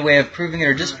have any way of proving it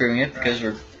or disproving it, because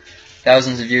we're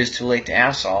thousands of years too late to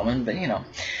ask Solomon, but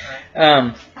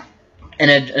And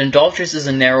an adulteress is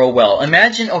a narrow well.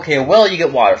 Imagine, okay, a well you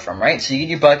get water from, right? So you get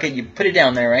your bucket, you put it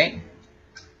down there, right?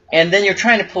 And then you're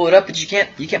trying to pull it up, but you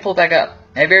can't pull it back up.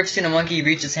 Have you ever seen a monkey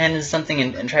reach its hand into something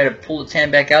and try to pull its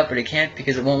hand back out, but it can't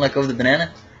because it won't let go of the banana?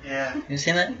 Yeah. You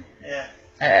seen that? Yeah.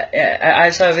 I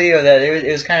saw a video of that.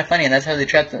 It was kind of funny, and that's how they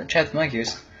trapped the monkey. It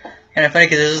was kind of funny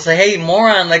because it was just like, hey,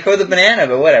 moron, let go of the banana,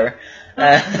 but whatever.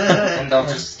 And they'll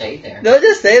just stay there. They'll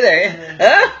just stay there.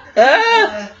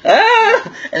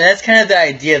 And that's kind of the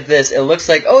idea of this. It looks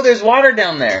like, oh, there's water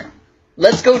down there.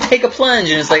 Let's go take a plunge.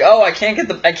 And it's like, oh, I can't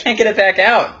get it back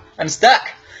out. I'm stuck.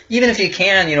 Even if you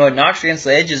can, it knocks you against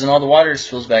the edges and all the water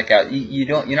spills back out.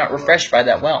 You're not refreshed by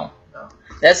that well. No.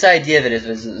 That's the idea of it.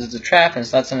 It's a trap, and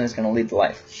it's not something that's going to lead to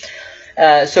life.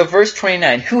 So verse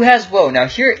 29, who has woe? Now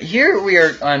here we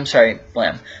are. I'm sorry,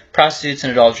 blam. Prostitutes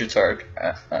and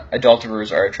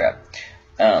adulterers are a trap.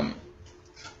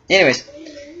 Anyways,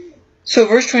 so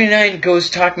verse 29 goes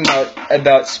talking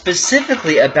about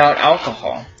specifically about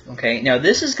alcohol. Okay, now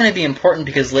this is going to be important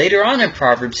because later on in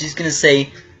Proverbs he's going to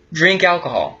say drink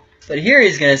alcohol, but here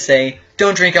he's going to say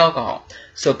don't drink alcohol.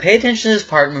 So pay attention to this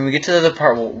part. And when we get to the other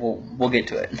part, we'll get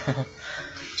to it.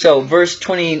 So verse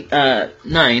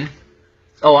 29.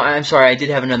 Oh, I'm sorry, I did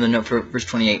have another note for verse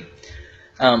 28.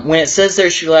 When it says there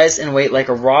she lies in wait like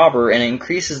a robber and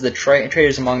increases the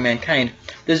traitors among mankind,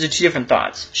 those are two different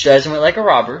thoughts. She lies in wait like a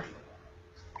robber,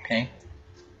 okay,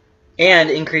 and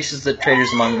increases the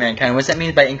traitors among mankind. What does that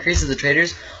mean by increases the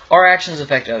traitors? Our actions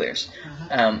affect others.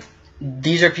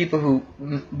 These are people who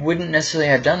wouldn't necessarily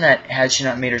have done that had she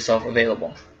not made herself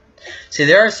available. See,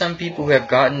 there are some people who have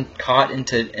gotten caught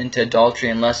into adultery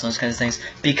and lust and those kinds of things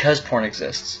because porn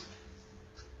exists.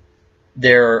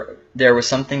 There was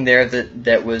something there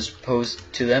that was posed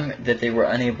to them that they were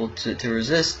unable to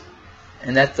resist,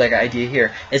 and that's like the idea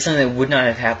here. It's something that would not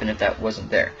have happened if that wasn't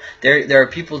there. There are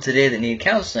people today that need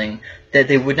counseling that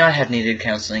they would not have needed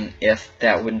counseling if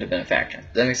that wouldn't have been a factor.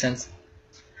 Does that make sense?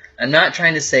 I'm not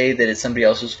trying to say that it's somebody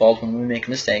else's fault when we make a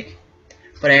mistake,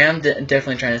 but I am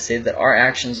definitely trying to say that our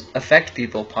actions affect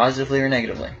people positively or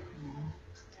negatively.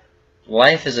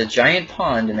 Life is a giant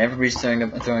pond, and everybody's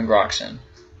throwing rocks in.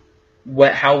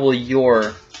 How will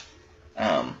your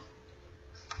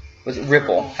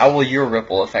ripple? How will your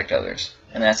ripple affect others?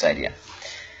 And that's the idea.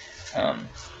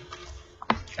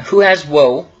 Who has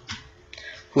woe?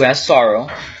 Who has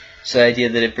sorrow? So the idea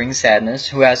that it brings sadness.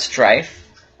 Who has strife?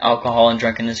 Alcohol and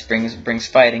drunkenness brings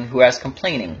fighting. Who has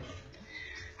complaining?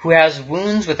 Who has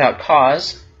wounds without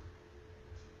cause?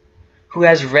 Who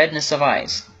has redness of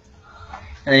eyes?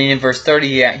 And then in verse 30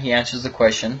 he answers the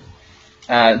question.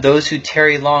 Those who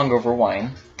tarry long over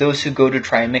wine, those who go to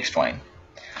try mixed wine.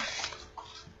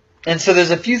 And so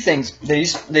there's a few things that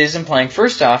he's implying.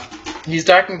 First off, he's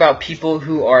talking about people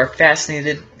who are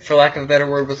fascinated, for lack of a better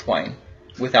word, with wine,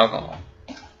 with alcohol.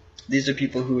 These are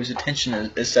people whose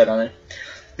attention is set on it.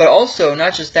 But also,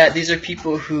 not just that, these are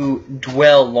people who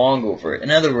dwell long over it. In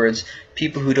other words,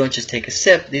 people who don't just take a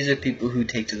sip, these are people who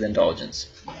take to the indulgence.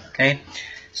 Okay?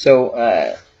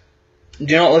 So,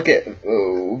 do not look at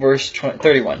verse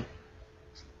 31.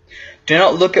 Do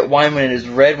not look at wine when it is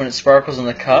red, when it sparkles in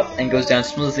the cup and goes down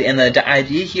smoothly. And the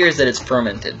idea here is that it's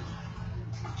fermented.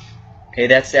 Okay,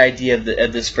 that's the idea of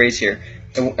this phrase here.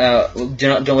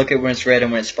 Don't look at when it's red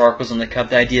and when it sparkles on the cup.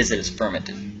 The idea is that it's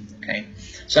fermented. Okay.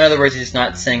 So in other words, he's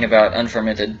not saying about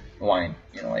unfermented wine,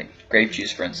 like grape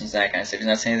juice, for instance, that kind of stuff. He's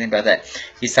not saying anything about that.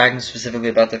 He's talking specifically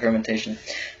about the fermentation.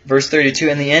 Verse 32,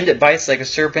 in the end it bites like a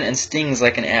serpent and stings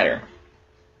like an adder.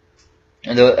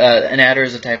 And an adder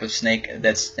is a type of snake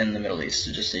that's in the Middle East,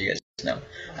 so just so you guys know.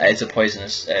 It's a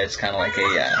poisonous, it's kind of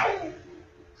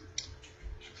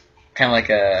like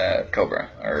a cobra,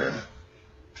 or...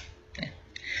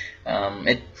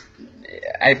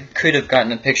 I could have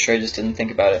gotten a picture, I just didn't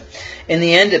think about it. In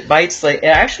the end, it bites like...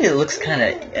 Actually, it looks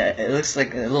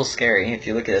like a little scary if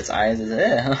you look at its eyes.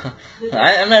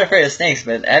 I'm not afraid of snakes,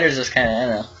 but adders just kind of, I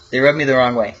don't know. They rub me the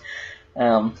wrong way.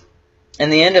 In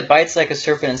the end, it bites like a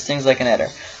serpent and stings like an adder.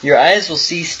 Your eyes will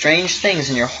see strange things,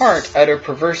 and your heart utter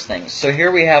perverse things. So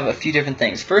here we have a few different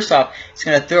things. First off, it's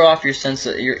going to throw off your sense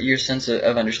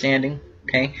of understanding.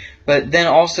 Okay, but then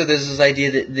also there's this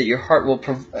idea that your heart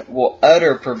will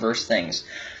utter perverse things.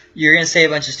 You're going to say a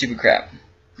bunch of stupid crap.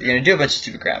 You're going to do a bunch of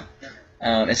stupid crap.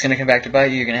 It's going to come back to bite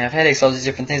you. You're going to have headaches, all these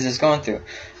different things it's going through.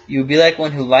 You will be like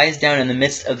one who lies down in the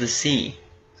midst of the sea.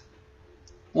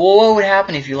 Well, what would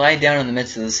happen if you lie down in the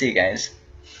midst of the sea, guys?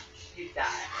 You die.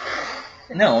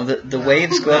 No, the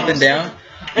waves go up and down.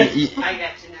 I got you,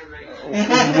 never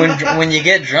mind. When you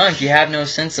get drunk, you have no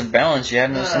sense of balance. You have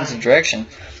no sense of direction.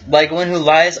 Like one who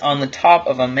lies on the top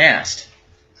of a mast.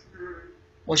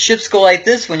 Well, ships go like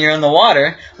this when you're in the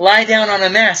water. Lie down on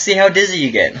a mast. See how dizzy you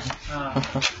get.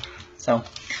 So,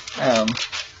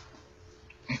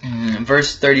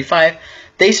 verse 35.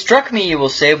 They struck me, you will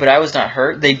say, but I was not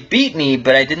hurt. They beat me,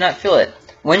 but I did not feel it.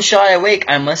 When shall I awake?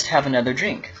 I must have another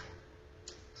drink.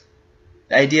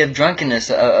 The idea of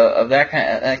drunkenness, of that kind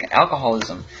of like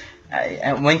alcoholism.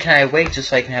 When can I awake just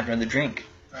so I can have another drink?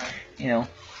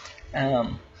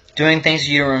 Doing things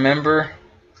you don't remember,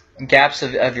 gaps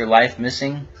of your life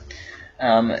missing.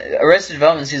 Arrested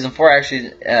Development Season 4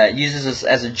 actually uses this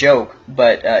as a joke,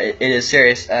 but it is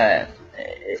serious.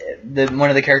 One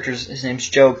of the characters, his name's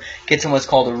Job, gets in what's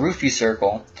called a roofie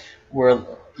circle, where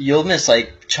you'll miss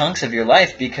like chunks of your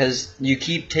life because you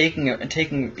keep taking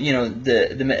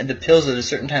the pills at a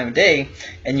certain time of day,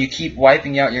 and you keep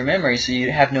wiping out your memory, so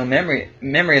you have no memory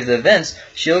of the events.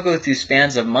 So you'll go through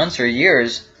spans of months or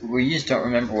years where you just don't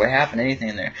remember what happened, anything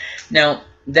in there. Now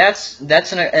that's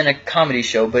in a comedy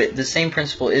show, but the same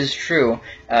principle is true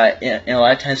in a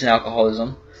lot of times in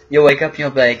alcoholism. You'll wake up and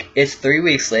you'll be like, it's 3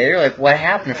 weeks later. Like, what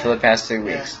happened for the past 3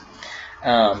 weeks?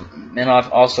 And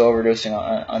also overdosing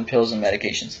on pills and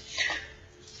medications.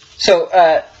 So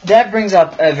that brings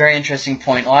up a very interesting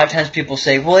point. A lot of times people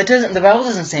say, well, the Bible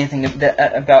doesn't say anything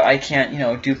about I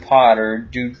can't, do pot or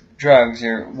do drugs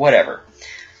or whatever.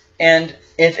 And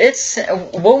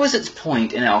what was its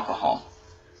point in alcohol?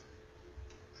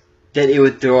 That it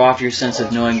would throw off your sense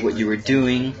of knowing what you were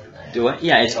doing.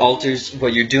 Yeah, it alters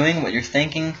what you're doing, what you're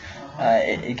thinking.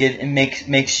 It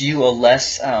makes you a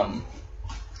less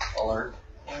Alert.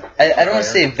 I don't want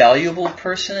to say a valuable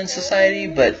person in society,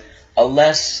 but a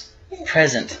less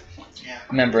present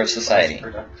member of society.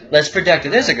 Less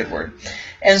productive. There's a good word.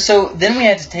 And so then we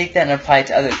had to take that and apply it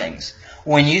to other things.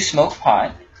 When you smoke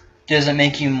pot, does it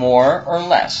make you more or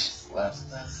less? Less.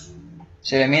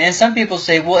 See what I mean? And some people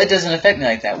say, well, it doesn't affect me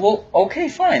like that. Well, okay,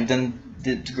 fine. Then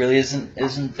it really isn't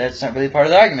that's not really part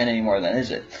of the argument anymore then,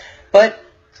 is it? But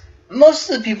most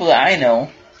of the people that I know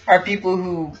are people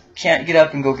who can't get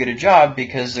up and go get a job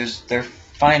because they're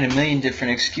find a million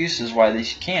different excuses why they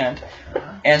can't,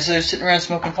 and so they're sitting around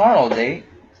smoking pot all day,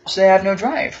 so they have no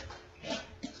drive.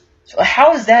 So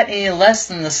how is that any less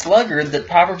than the sluggard that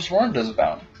Proverbs warned us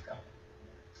about?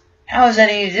 How is that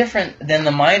any different than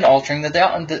the mind altering that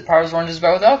Proverbs warned us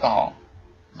about with alcohol?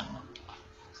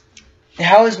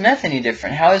 How is meth any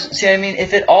different?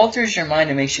 If it alters your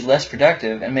mind and makes you less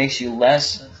productive and makes you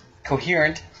less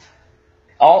coherent,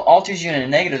 alters you in a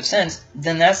negative sense,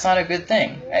 then that's not a good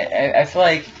thing. I feel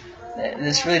like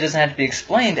this really doesn't have to be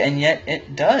explained, and yet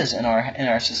it does in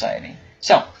our society.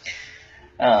 So,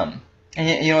 and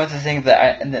you know what the thing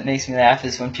that makes me laugh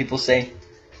is when people say,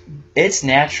 it's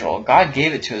natural, God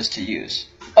gave it to us to use.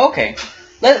 Okay,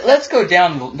 let's go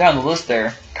down the list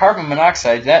there. Carbon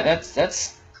monoxide,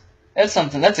 that's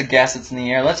something, that's a gas that's in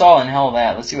the air. Let's all inhale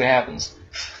that. Let's see what happens.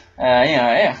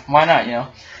 Why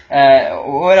not,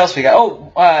 what else we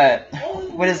got?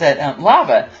 What is that?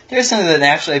 Lava. There's something that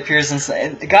naturally appears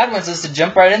inside. God wants us to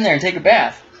jump right in there and take a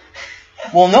bath.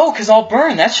 Well, no, because I'll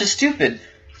burn. That's just stupid.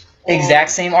 Exact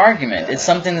same argument. It's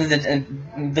something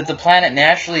that the planet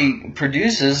naturally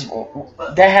produces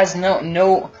that has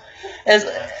no. As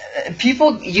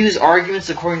people use arguments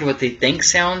according to what they think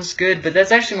sounds good, but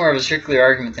that's actually more of a circular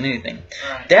argument than anything.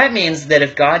 That means that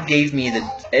if God gave me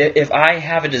if I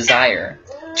have a desire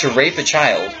to rape a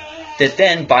child, that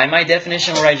then, by my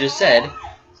definition of what I just said,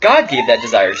 God gave that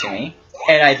desire to me,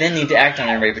 and I then need to act on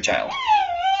it and rape a child.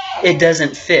 It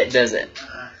doesn't fit, does it?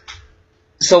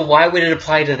 So why would it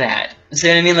apply to that? See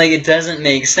what I mean? Like, it doesn't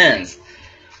make sense.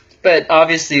 But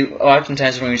obviously,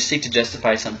 oftentimes when we seek to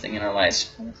justify something in our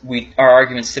lives, our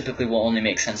arguments typically will only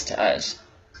make sense to us.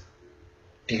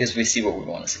 Because we see what we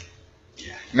want to see.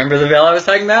 Remember the veil I was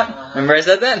talking about? Remember I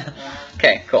said that?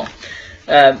 Okay, cool.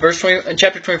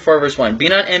 Chapter 24, verse 1. Be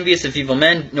not envious of evil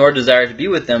men, nor desire to be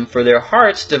with them, for their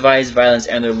hearts devise violence,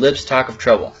 and their lips talk of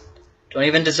trouble. Don't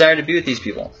even desire to be with these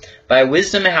people. By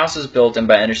wisdom a house is built, and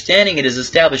by understanding it is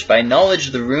established. By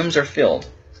knowledge the rooms are filled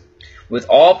with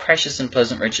all precious and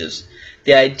pleasant riches.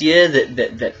 The idea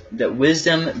that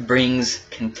wisdom brings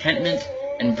contentment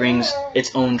and brings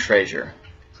its own treasure.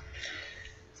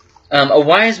 A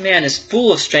wise man is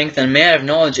full of strength, and a man of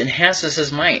knowledge enhances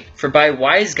his might. For by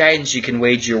wise guidance you can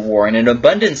wage your war, and in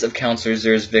abundance of counselors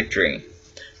there is victory.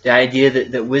 The idea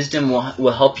that wisdom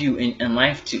will help you in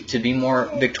life to be more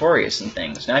victorious in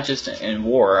things. Not just in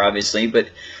war, obviously, but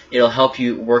it'll help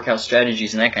you work out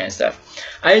strategies and that kind of stuff.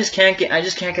 I just can't get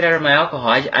out of my alcohol.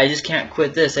 I just can't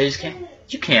quit this. I just can't.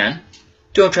 You can.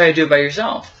 Don't try to do it by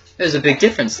yourself. There's a big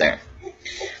difference there.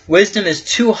 Wisdom is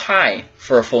too high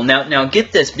for a fool. Now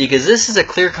get this, because this is a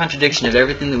clear contradiction of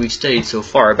everything that we've studied so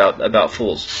far about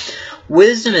fools.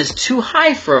 Wisdom is too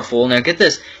high for a fool. Now get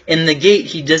this. In the gate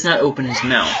he does not open his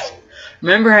mouth.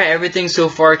 Remember how everything so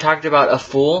far talked about a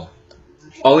fool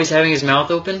always having his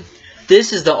mouth open?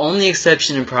 This is the only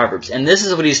exception in Proverbs. And this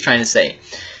is what he's trying to say.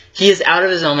 He is out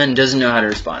of his element and doesn't know how to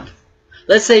respond.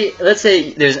 Let's say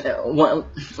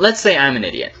I'm an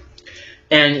idiot.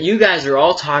 And you guys are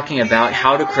all talking about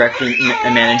how to correctly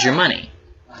manage your money.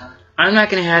 I'm not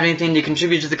going to have anything to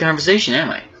contribute to the conversation, am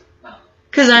I?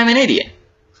 Because I'm an idiot.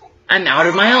 I'm out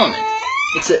of my element.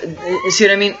 See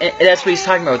what I mean? That's what he's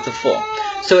talking about with the fool.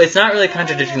 So it's not really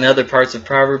contradicting the other parts of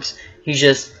Proverbs. He's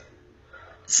just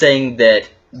saying that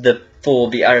the fool will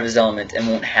be out of his element and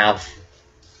won't have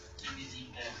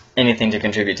anything to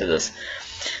contribute to this.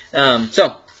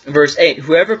 So, verse 8.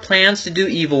 Whoever plans to do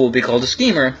evil will be called a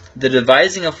schemer. The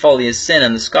devising of folly is sin,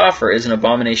 and the scoffer is an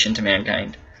abomination to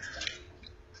mankind.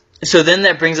 So then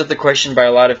that brings up the question by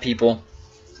a lot of people.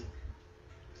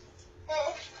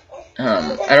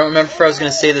 I don't remember if I was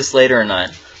going to say this later or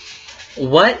not.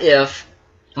 What if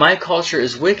my culture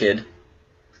is wicked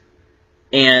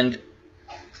and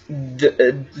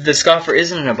the scoffer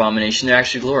isn't an abomination, they're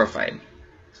actually glorified?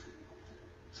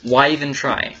 Why even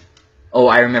try? Oh,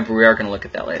 I remember, we are going to look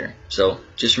at that later. So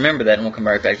just remember that and we'll come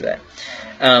right back to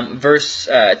that. Verse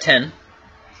 10.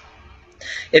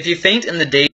 If you faint in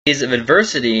the days of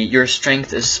adversity, your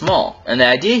strength is small. And the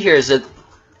idea here is that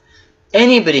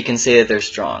anybody can say that they're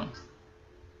strong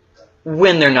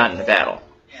when they're not in a battle.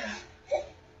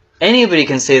 Anybody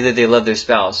can say that they love their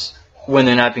spouse when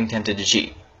they're not being tempted to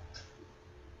cheat.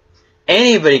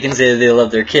 Anybody can say that they love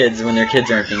their kids when their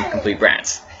kids aren't being complete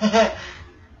brats.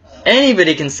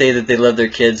 Anybody can say that they love their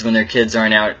kids when their kids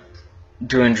aren't out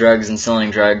doing drugs and selling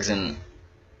drugs. And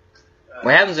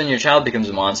what happens when your child becomes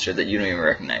a monster that you don't even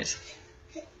recognize?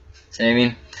 See what I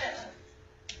mean?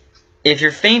 If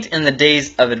you're faint in the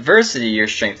days of adversity, your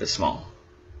strength is small.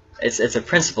 It's a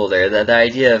principle there, the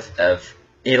idea of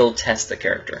it'll test the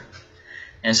character.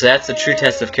 And so that's the true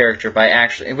test of character by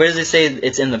actually... What does it say?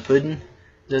 It's in the pudding? Is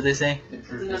that what they say?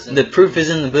 The proof is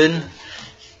in the pudding?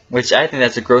 Which I think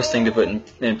that's a gross thing to put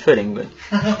in pudding, but...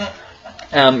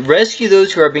 rescue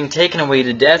those who are being taken away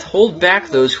to death. Hold back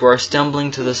those who are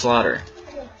stumbling to the slaughter.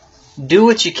 Do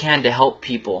what you can to help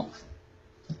people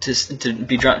to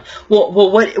be drawn. Well,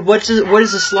 what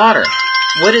is a slaughter?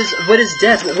 What is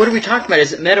death? What are we talking about?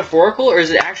 Is it metaphorical or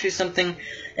is it actually something?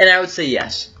 And I would say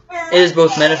yes. It is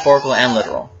both metaphorical and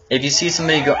literal. If you see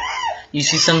somebody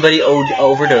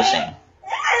overdosing,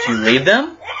 do you leave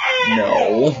them?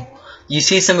 No. You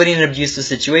see somebody in an abusive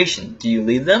situation, do you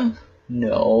leave them?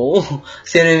 No.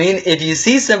 See what I mean? If you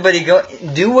see somebody go,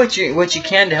 do what you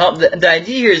can to help. The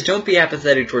idea here is don't be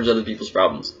apathetic towards other people's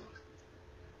problems.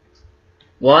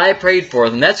 Well, I prayed for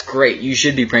them. That's great. You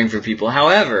should be praying for people.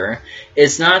 However,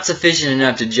 it's not sufficient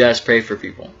enough to just pray for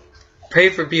people. Pray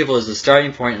for people is the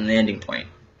starting point and the ending point.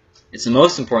 It's the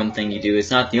most important thing you do. It's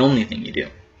not the only thing you do.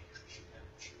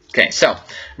 Okay, so,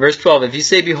 verse 12. If you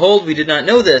say, behold, we did not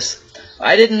know this.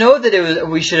 I didn't know that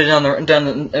we should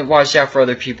have watched out for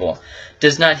other people.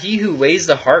 Does not he who weighs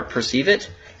the heart perceive it?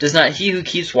 Does not he who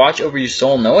keeps watch over your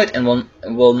soul know it, and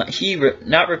will not he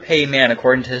not repay man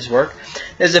according to his work?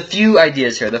 There's a few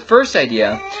ideas here. The first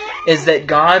idea is that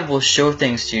God will show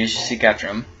things to you as you seek after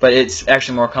him, but it's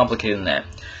actually more complicated than that.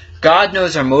 God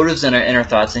knows our motives and our inner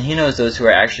thoughts, and he knows those who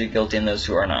are actually guilty and those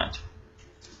who are not.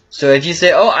 So if you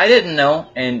say, oh, I didn't know,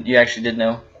 and you actually did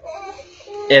know,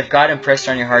 if God impressed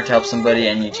on your heart to help somebody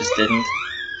and you just didn't,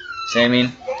 see what I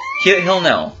mean? He'll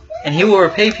know. And he will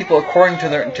repay people according to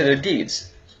their deeds.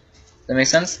 Does that make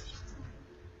sense?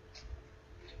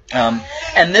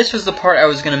 And this was the part I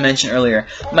was going to mention earlier.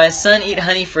 My son, eat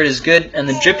honey, for it is good, and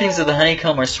the drippings of the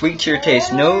honeycomb are sweet to your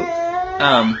taste.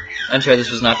 I'm sorry,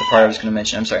 this was not the part I was going to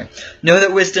mention. I'm sorry. Know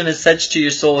that wisdom is such to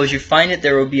your soul. As you find it,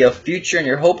 there will be a future, and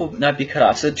your hope will not be cut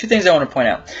off. So 2 things I want to point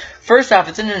out. First off,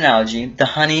 it's an analogy. The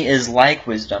honey is like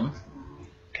wisdom.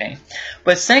 Okay.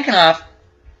 But second off,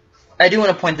 I do want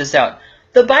to point this out.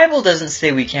 The Bible doesn't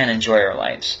say we can't enjoy our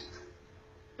lives.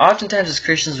 Oftentimes as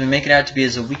Christians, we make it out to be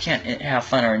as though we can't have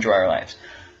fun or enjoy our lives.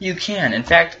 You can. In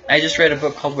fact, I just read a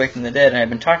book called Waking the Dead, and I've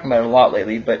been talking about it a lot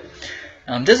lately, but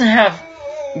doesn't have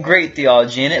great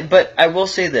theology in it, but I will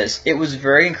say this. It was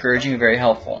very encouraging, very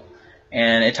helpful.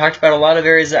 And it talked about a lot of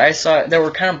areas that I saw that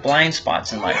were kind of blind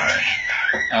spots in my heart.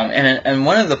 And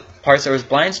one of the parts that was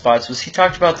blind spots was he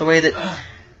talked about the way that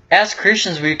as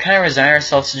Christians, we kind of resign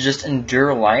ourselves to just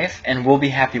endure life, and we'll be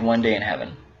happy one day in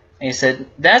heaven. And he said,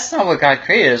 that's not what God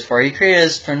created us for. He created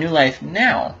us for new life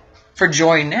now, for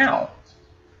joy now,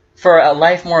 for a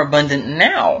life more abundant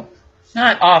now,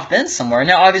 not off then somewhere.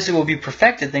 Now, obviously, we'll be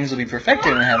perfected. Things will be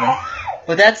perfected in heaven,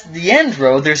 but that's the end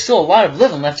road. There's still a lot of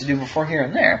living left to do before here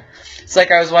and there. It's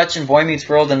like I was watching Boy Meets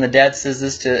World, and the dad says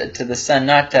this to the son,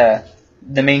 not the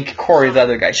main Corey, the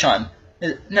other guy, Sean.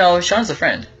 No, Sean's a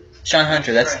friend. Sean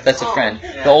Hunter, that's a friend.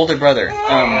 The older brother.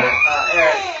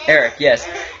 Eric, yes.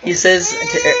 He says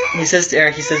to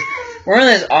Eric, he says, we're in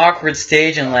this awkward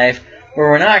stage in life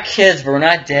where we're not kids, but we're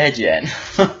not dead yet.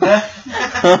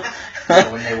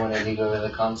 When they wanted to go to the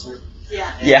concert?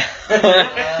 Yeah. Yeah.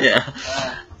 Yeah.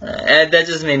 And that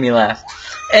just made me laugh.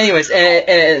 Anyways, and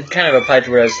it kind of applied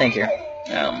to what I was saying here.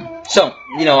 So,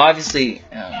 obviously,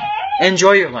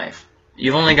 enjoy your life.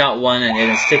 You've only got one,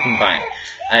 and it's ticking by.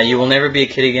 You will never be a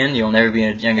kid again. You'll never be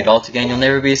a young adult again. You'll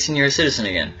never be a senior citizen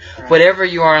again. Whatever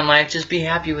you are in life, just be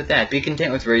happy with that. Be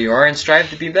content with where you are and strive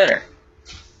to be better.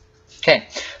 Okay.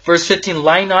 Verse 15,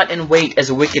 lie not in wait as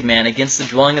a wicked man against the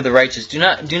dwelling of the righteous. Do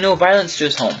no violence to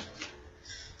his home.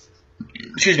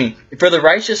 Excuse me. For the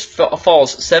righteous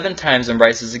falls 7 times and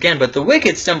rises again, but the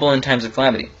wicked stumble in times of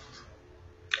calamity.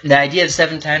 The idea of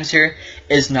 7 times here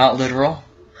is not literal.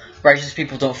 Righteous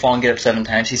people don't fall and get up 7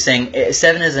 times. He's saying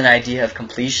 7 is an idea of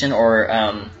completion or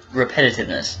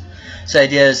repetitiveness. So the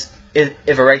idea is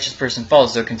if a righteous person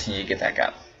falls, they'll continue to get back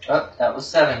up. Oh, that was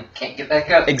 7. Can't get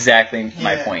back up. Exactly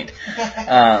my point.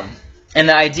 And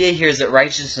the idea here is that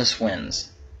righteousness wins.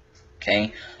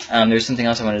 Okay? There's something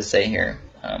else I wanted to say here.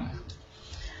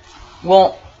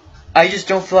 Well, I just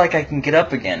don't feel like I can get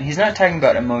up again. He's not talking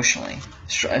about emotionally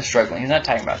struggling. He's not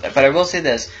talking about that. But I will say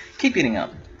this. Keep getting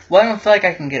up. Well, I don't feel like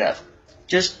I can get up.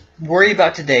 Just worry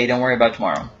about today. Don't worry about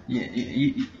tomorrow.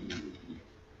 You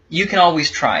can always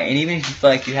try. And even if you feel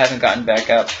like you haven't gotten back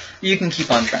up, you can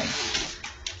keep on trying.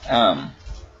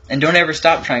 And don't ever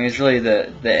stop trying is really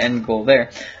the end goal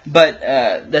there. But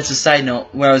that's a side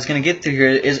note. What I was going to get to here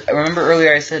is, remember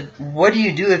earlier I said, what do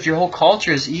you do if your whole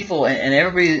culture is evil and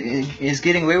everybody is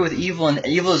getting away with evil and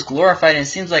evil is glorified and it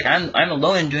seems like I'm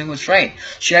alone in doing what's right?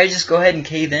 Should I just go ahead and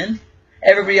cave in?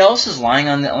 Everybody else is lying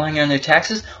on their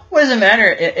taxes. What does it matter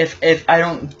if I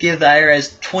don't give the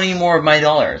IRS 20 more of my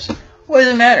dollars? What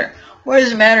does it matter? What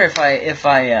does it matter if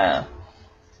I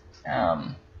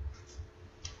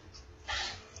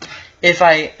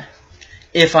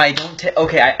don't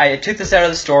okay, I took this out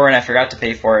of the store and I forgot to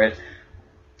pay for it.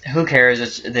 Who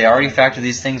cares? They already factored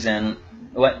these things in.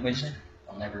 What did you say?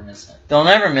 They'll never miss it. They'll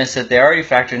never miss it. They already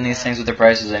factored in these things with the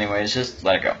prices anyways. Just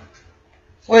let it go.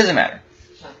 What does it matter?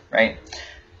 Right?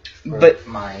 But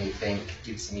my bank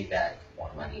gives me back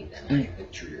more money than I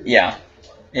withdrew. Yeah.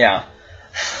 Yeah.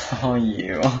 Oh,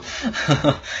 you.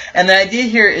 And the idea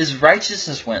here is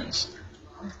righteousness wins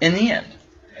in the end.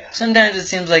 Sometimes it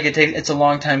seems like it's a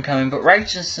long time coming, but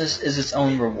righteousness is its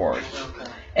own reward.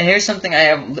 And here's something I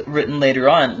have written later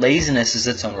on. Laziness is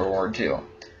its own reward too.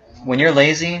 When you're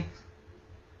lazy,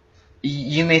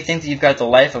 you may think that you've got the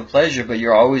life of pleasure, but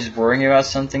you're always worrying about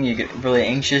something. You get really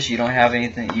anxious. You don't have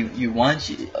anything you want.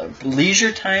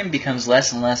 Leisure time becomes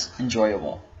less and less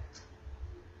enjoyable.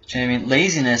 Do you know what I mean?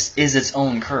 Laziness is its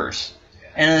own curse.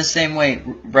 And in the same way,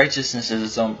 righteousness is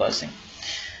its own blessing.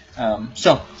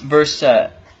 So, verse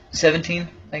 17,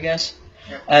 I guess.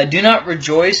 Do not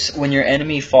rejoice when your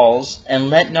enemy falls, and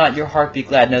let not your heart be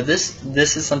glad. Now this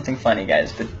is something funny,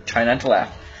 guys, but try not to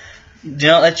laugh. Do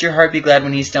not let your heart be glad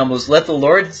when he stumbles. Lest the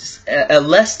Lord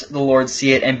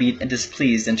see it and be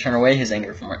displeased and turn away his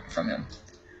anger from him.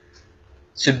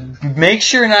 So make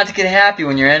sure not to get happy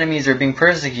when your enemies are being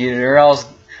persecuted, or else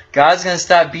God's going to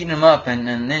stop beating them up, and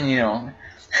then, you know,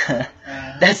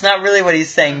 that's not really what he's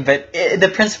saying, but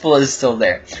the principle is still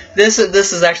there. This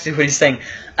is actually what he's saying.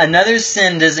 Another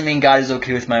sin doesn't mean God is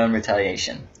okay with my own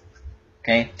retaliation.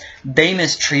 Okay? They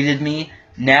mistreated me.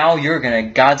 Now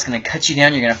God's going to cut you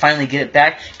down. You're going to finally get it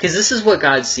back. Because this is what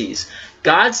God sees.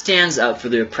 God stands up for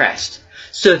the oppressed.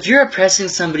 So if you're oppressing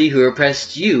somebody who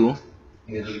oppressed you,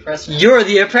 You're the oppressor. you're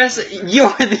the oppressor.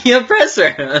 You're the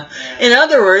oppressor. In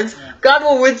other words, God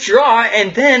will withdraw,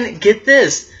 and then, get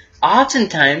this,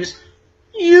 oftentimes,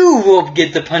 you will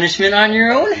get the punishment on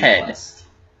your own head.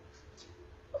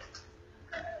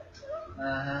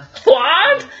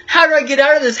 What? How do I get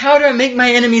out of this? How do I make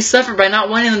my enemies suffer by not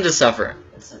wanting them to suffer?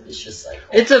 It's a vicious cycle.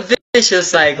 It's a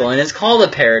vicious cycle, and it's called a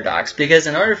paradox, because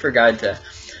in order for God to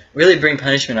really bring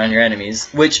punishment on your enemies,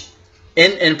 which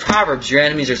in Proverbs, your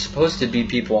enemies are supposed to be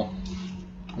people.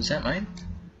 Was that mine?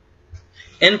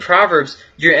 In Proverbs,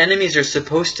 your enemies are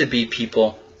supposed to be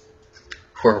people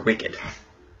who are wicked.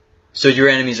 So your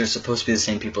enemies are supposed to be the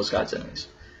same people as God's enemies.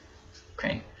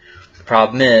 Okay. The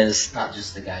problem is, Not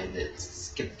just the guy that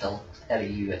skipped ahead of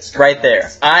you at Starbucks. right there,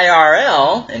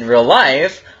 IRL, in real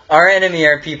life, our enemy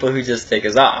are people who just take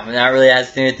us off. And that really has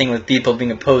to do anything with people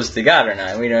being opposed to God or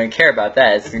not. We don't care about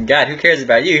that. It's God, who cares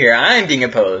about you here? I'm being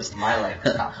opposed. My life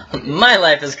is complicated. My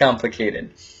life is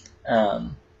complicated.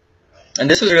 And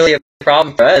this was really a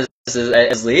problem for us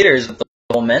as leaders with the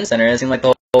whole men's center. It seemed like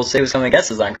the whole city was coming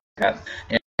against us on crap.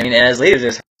 You know, I mean, as leaders,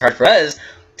 it's hard for us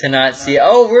to not see,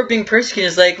 oh, we're being persecuted.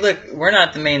 It's like, look, we're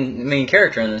not the main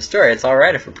character in the story. It's all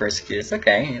right if we're persecuted. It's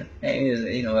okay.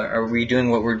 You know, are we doing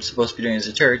what we're supposed to be doing as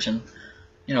a church? And,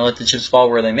 you know, let the chips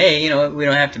fall where they may. You know, we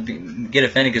don't have to get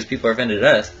offended because people are offended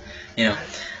at us. You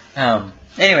know.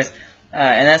 Anyways,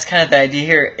 and that's kind of the idea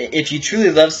here. If you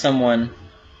truly love someone,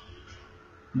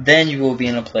 then you will be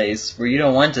in a place where you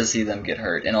don't want to see them get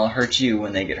hurt, and it'll hurt you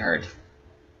when they get hurt.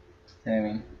 You know what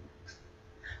I mean?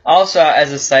 Also,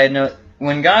 as a side note,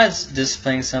 when God's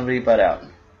disciplining somebody, butt out.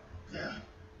 Yeah.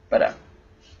 Butt out.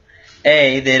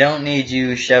 A, they don't need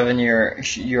you shoving your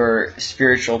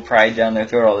spiritual pride down their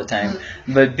throat all the time.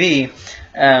 But B,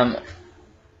 God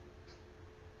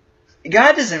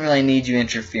doesn't really need you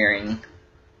interfering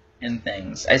in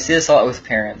things. I see this a lot with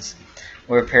parents,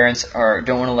 where parents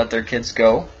don't want to let their kids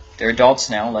go. They're adults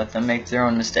now. Let them make their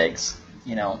own mistakes.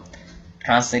 You know,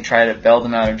 constantly try to bail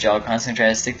them out of jail. Constantly try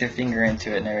to stick their finger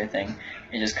into it and everything.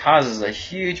 It just causes a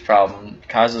huge problem. It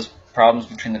causes problems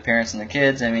between the parents and the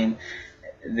kids. I mean,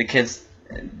 the kids,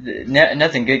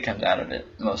 nothing good comes out of it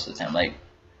most of the time. Like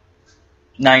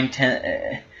 9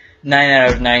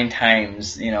 out of 9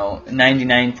 times, you know,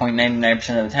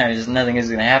 99.99% of the time, just nothing is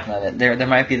going to happen out of it. There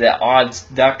might be that odd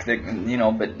duck that, you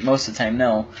know, but most of the time,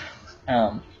 no.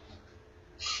 So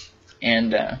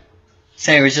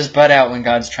anyways, just butt out when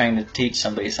God's trying to teach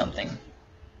somebody something.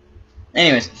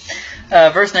 Anyways,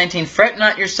 verse 19, fret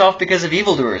not yourself because of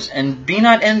evildoers, and be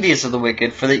not envious of the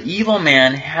wicked, for the evil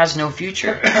man has no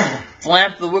future. The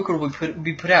lamp of the wicked will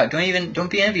be put out. Don't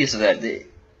be envious of that. They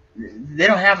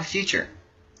don't have a future.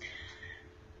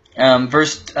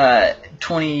 Verse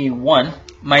 21,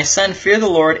 my son, fear the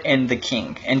Lord and the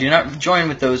king, and do not join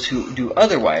with those who do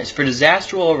otherwise, for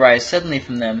disaster will arise suddenly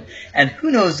from them, and who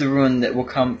knows the ruin that will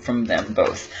come from them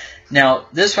both. Now,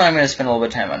 this one I'm going to spend a little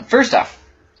bit of time on. First off,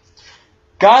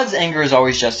 God's anger is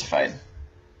always justified.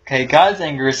 Okay, God's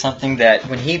anger is something that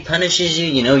when He punishes you,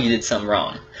 you know you did something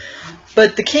wrong.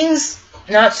 But the king's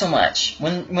not so much.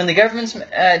 When the government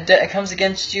comes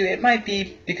against you, it might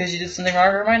be because you did something wrong,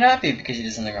 or it might not be because you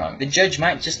did something wrong. The judge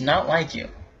might just not like you.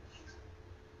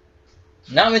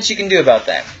 Not much you can do about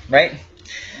that, right?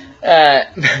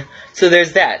 So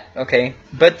there's that, okay?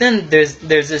 But then there's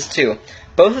this too.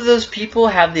 Both of those people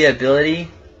have the ability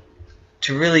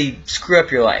to really screw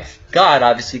up your life. God,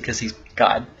 obviously, because He's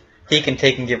God. He can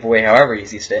take and give away however He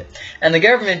sees fit. And the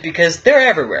government, because they're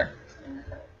everywhere.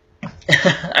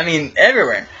 I mean,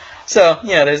 everywhere. So,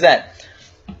 you know, there's that.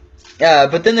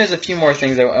 But then there's a few more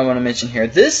things I want to mention here.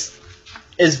 This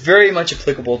is very much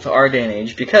applicable to our day and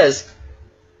age because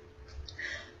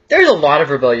there's a lot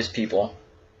of rebellious people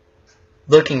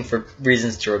looking for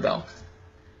reasons to rebel.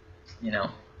 You know,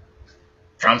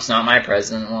 Trump's not my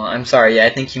president. Well, I'm sorry. Yeah, I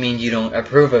think you mean you don't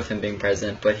approve of him being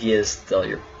president, but he is still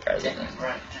your president.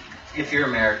 Right. If you're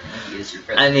American, he is your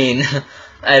president. I mean,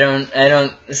 I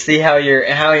don't see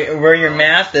where your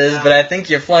math is, but I think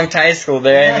you flunked high school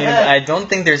there. I mean, I don't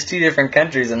think there's two different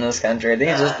countries in this country. I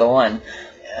think it's just the one.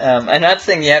 I'm not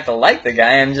saying you have to like the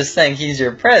guy. I'm just saying he's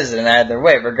your president either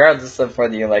way, regardless of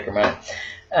whether you like him or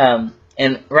not.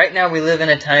 And right now we live in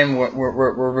a time where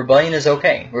rebellion is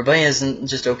okay. Rebellion isn't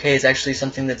just okay; it's actually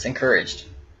something that's encouraged.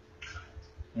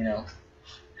 You know.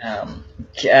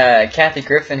 Kathy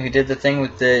Griffin, who did the thing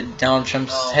with the Donald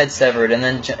Trump's head severed, and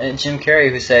then Jim Carrey,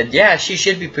 who said, yeah, she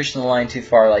should be pushing the line too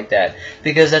far like that,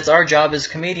 because that's our job as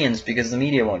comedians, because the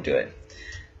media won't do it.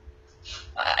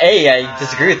 A, I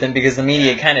disagree with him, because the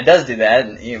media kind of does do that,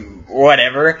 and,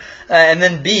 whatever. And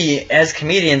then B, as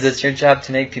comedians, it's your job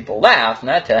to make people laugh,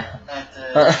 not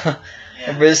to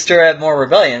stir up more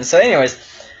rebellion. So anyways,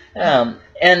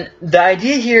 and the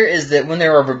idea here is that when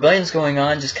there are rebellions going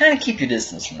on, just kind of keep your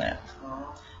distance from that.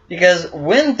 Because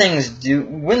when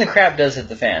the crap does hit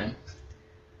the fan,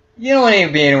 you don't want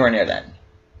to be anywhere near that.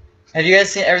 Have you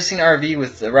guys ever seen RV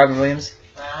with Robin Williams?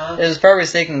 It was probably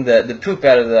taking the poop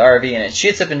out of the RV and it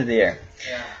shoots up into the air.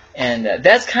 Yeah. And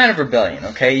that's kind of rebellion,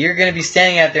 okay? You're going to be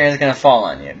standing out there and it's going to fall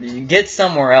on you. You get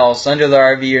somewhere else, under the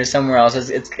RV or somewhere else,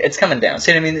 it's coming down.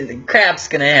 See what I mean? The crap's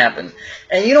going to happen.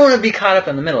 And you don't want to be caught up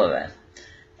in the middle of that.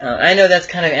 I know that's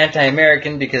kind of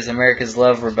anti-American because Americans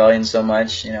love rebellion so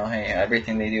much. You know, hey,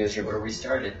 everything they do is where we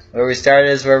started. Where we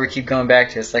started is where we keep going back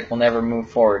to. It's like we'll never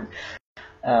move forward.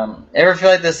 Ever feel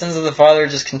like the sins of the father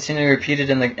just continue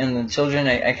repeated in the children?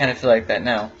 I kind of feel like that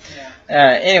now.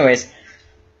 Yeah. Anyways,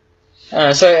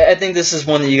 so I think this is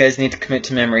one that you guys need to commit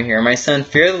to memory here. My son,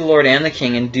 fear the Lord and the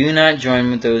King, and do not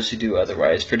join with those who do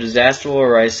otherwise, for disaster will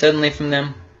arise suddenly from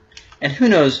them, and who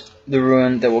knows the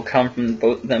ruin that will come from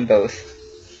them both.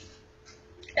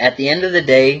 At the end of the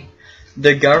day,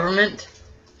 the government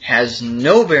has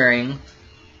no bearing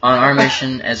on our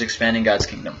mission as expanding God's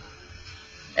kingdom.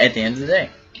 At the end of the day.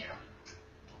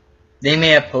 They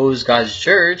may oppose God's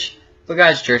church, but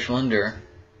God's church will endure.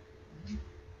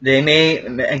 They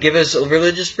may give us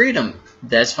religious freedom.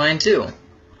 That's fine too.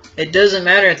 It doesn't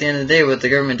matter at the end of the day what the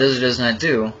government does or does not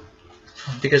do,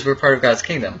 because we're part of God's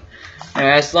kingdom. And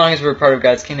as long as we're part of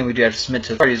God's kingdom, we do have to submit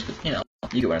to the parties, but you know,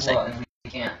 you get what I'm saying. Well,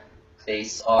 we can't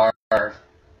base our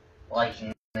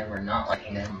liking them or not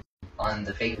liking them on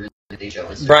the favor that they show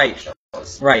us. Right. Show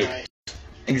us. Right.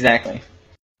 Exactly.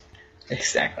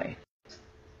 Exactly.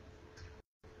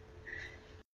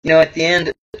 You know, at the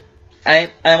end,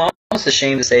 I'm almost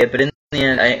ashamed to say it, but in the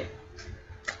end,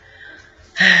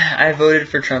 I voted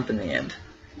for Trump in the end.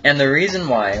 And the reason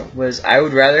why was I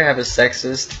would rather have a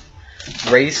sexist,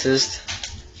 racist,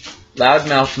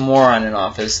 loudmouth moron in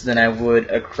office than I would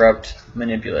a corrupt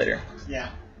manipulator. Yeah.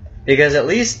 Because at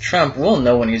least Trump will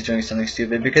know when he's doing something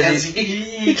stupid because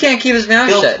he can't keep his mouth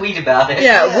He'll shut. tweet about it.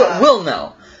 Yeah, we'll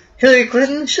know. Hillary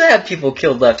Clinton should have people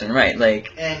killed left and right,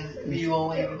 like. And you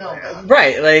won't even know about it.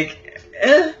 Right, like.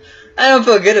 I don't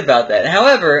feel good about that.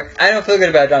 However, I don't feel good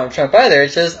about Donald Trump either.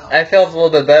 It's just I felt a little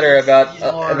bit better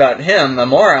about him, a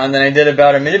moron, than I did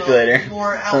about a manipulator. He's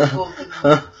more outspoken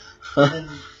than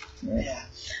yeah.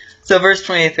 So verse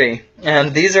 23.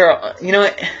 These are, you know,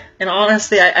 and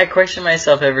honestly, I question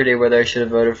myself every day whether I should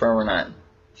have voted for him or not.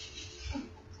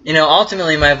 You know,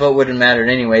 ultimately my vote wouldn't matter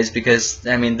anyways because,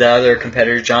 I mean, the other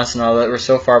competitors, Johnson and all that, were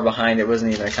so far behind it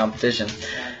wasn't even a competition.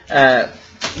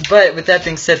 But with that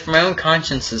being said, for my own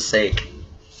conscience's sake,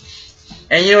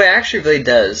 and you know, it actually really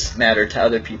does matter to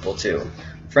other people too.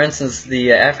 For instance,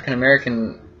 the African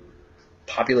American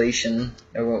population,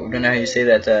 I don't know how you say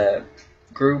that,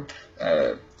 group,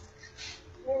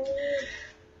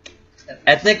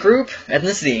 ethnic group,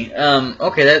 ethnicity.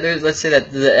 Okay, let's say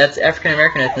that's African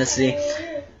American ethnicity.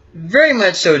 Very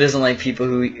much so doesn't like people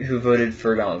who voted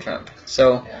for Donald Trump.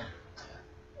 So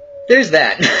there's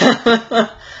that.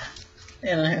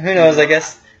 And who knows? I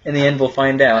guess in the end we'll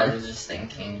find out. I was just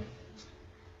thinking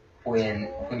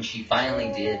when she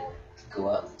finally did go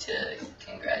up to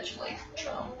congratulate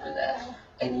Trump for that.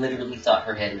 I literally thought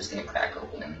her head was going to crack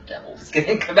open and the devil was going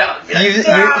to come out. You've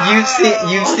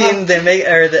seen the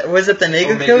Omega, was it the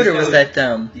Omega Code or was that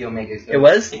the Omega Code? It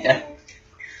was? Yeah.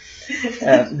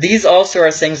 These also are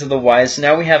sayings of the wise. So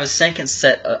now we have a second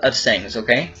set of sayings.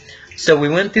 Okay. So we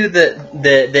went through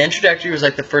the introductory was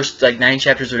like the first like 9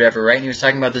 chapters or whatever, right? And he was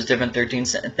talking about those different 13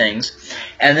 things.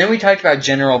 And then we talked about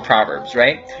general proverbs,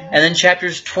 right? And then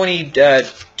chapters 22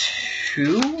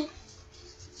 through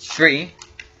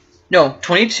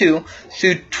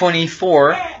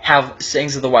 24 have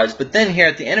sayings of the wise. But then here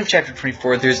at the end of chapter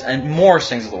 24, there's more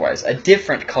sayings of the wise, a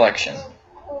different collection.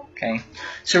 Okay?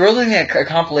 So we're looking at a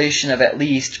compilation of at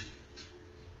least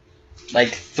like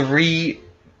 3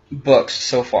 books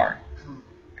so far.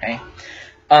 Okay.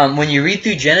 When you read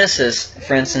through Genesis,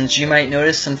 for instance, you might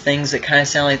notice some things that kind of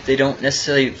sound like they don't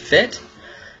necessarily fit.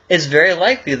 It's very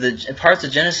likely that parts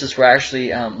of Genesis were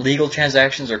actually legal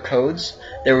transactions or codes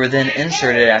that were then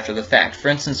inserted after the fact. For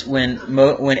instance, when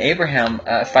Abraham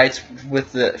fights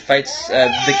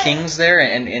the kings there,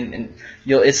 and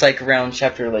it's like around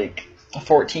chapter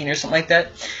 14 or something like that,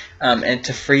 and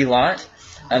to free Lot.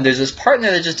 There's this part in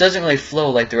there that just doesn't really flow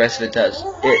like the rest of it does.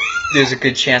 There's a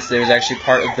good chance that it was actually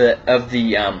part of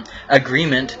the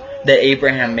agreement that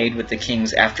Abraham made with the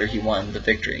kings after he won the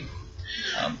victory,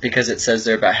 because it says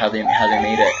there about how they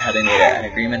made an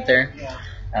agreement there.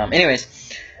 Anyways,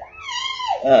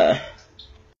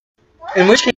 in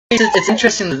which case it's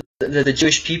interesting that the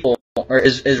Jewish people, or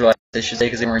Israelites, I should say,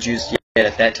 because they weren't Jews yet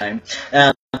at that time,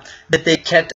 that they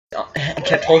kept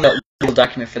holding that legal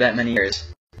document for that many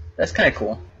years. That's kind of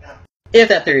cool, if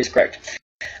that theory is correct.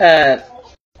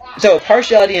 So,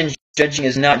 partiality in judging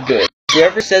is not good.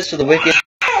 Whoever says to the wicked...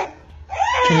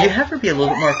 Can you have her be a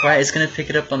little bit more quiet? It's going to pick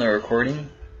it up on the recording,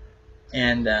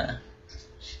 and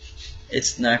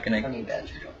it's not going to... Honey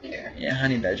Badger don't care. Yeah,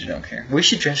 Honey Badger don't care. We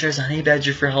should dress her as a Honey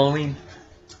Badger for Halloween.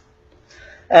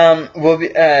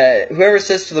 Whoever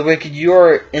says to the wicked, "You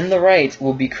are in the right,"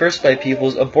 will be cursed by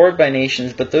peoples, abhorred by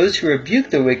nations, but those who rebuke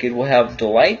the wicked will have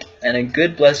delight, and a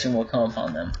good blessing will come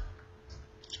upon them.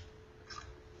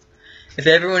 If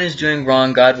everyone is doing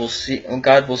wrong, God will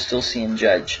still see and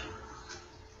judge.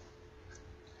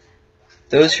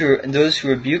 Those who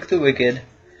rebuke the wicked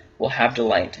will have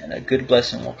delight, and a good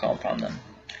blessing will come upon them.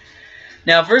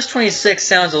 Now, verse 26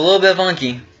 sounds a little bit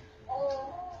funky.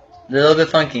 A little bit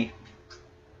funky.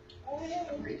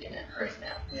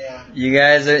 Yeah. You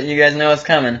guys know what's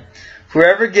coming.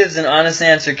 Whoever gives an honest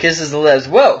answer kisses the lips.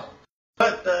 Whoa!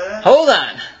 What the? Hold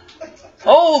on.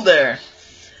 Hold there.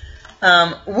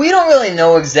 We don't really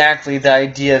know exactly the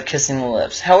idea of kissing the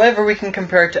lips. However, we can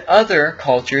compare it to other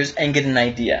cultures and get an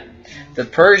idea. The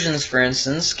Persians, for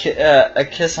instance, a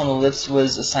kiss on the lips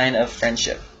was a sign of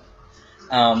friendship.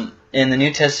 In the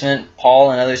New Testament,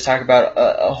 Paul and others talk about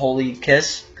a holy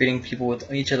kiss, greeting people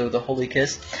with each other with a holy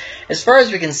kiss. As far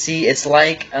as we can see, it's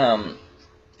like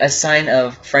a sign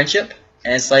of friendship,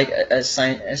 and it's like a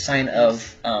sign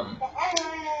of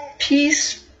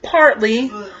peace, partly.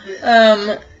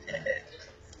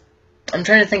 I'm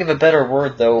trying to think of a better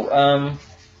word, though.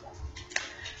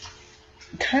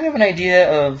 Kind of an idea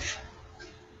of...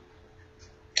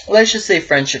 Let's just say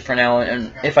friendship for now,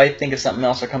 and if I think of something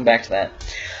else, I'll come back to that.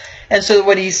 And so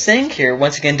what he's saying here,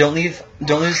 once again, don't lose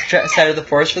sight of the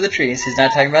forest for the trees. He's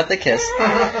not talking about the kiss.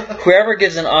 Whoever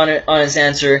gives an honest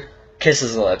answer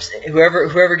kisses the lips.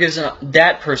 Whoever gives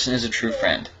that person is a true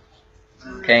friend.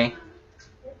 Okay?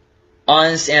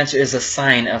 Honest answer is a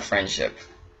sign of friendship.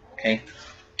 Okay?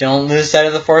 Don't lose sight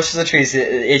of the forest for the trees.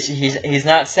 He's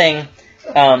not saying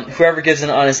whoever gives an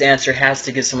honest answer has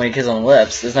to give somebody a kiss on the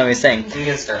lips. That's not what he's saying. You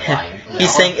can start lying.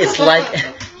 He's saying it's like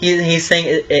he's saying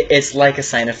it's like a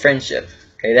sign of friendship.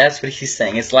 Okay, that's what he's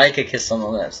saying. It's like a kiss on the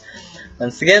lips.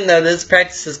 Once again, though, this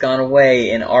practice has gone away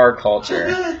in our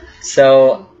culture.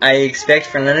 So I expect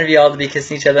for none of y'all to be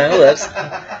kissing each other on the lips.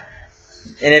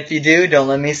 And if you do, don't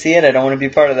let me see it. I don't want to be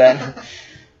part of that.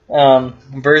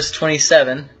 Verse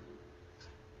 27.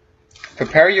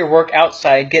 Prepare your work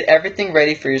outside, get everything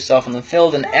ready for yourself in the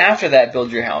field, and after that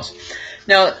build your house.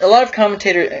 Now, a lot of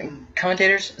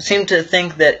commentators seem to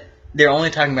think that they're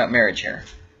only talking about marriage here.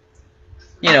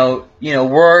 You know,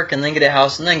 work and then get a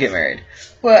house and then get married.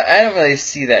 Well, I don't really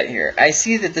see that here. I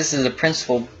see that this is a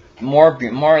principle more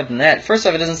than that. First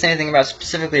off, it doesn't say anything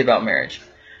specifically about marriage.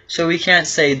 So we can't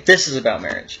say this is about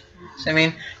marriage. So, I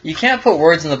mean, you can't put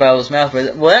words in the Bible's mouth,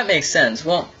 but, well, that makes sense.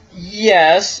 Well,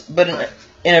 yes, but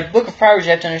in a book of Proverbs,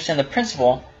 you have to understand the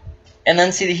principle, and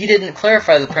then see that he didn't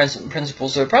clarify the principle,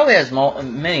 so it probably has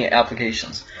many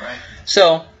applications. Right.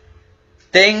 So,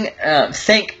 think,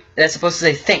 that's supposed to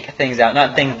say think things out,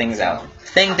 not think things out.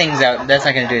 Think things out, that's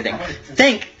not going to do anything.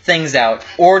 Think things out,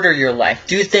 order your life,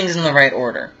 do things in the right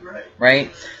order.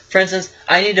 Right? For instance,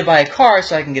 I need to buy a car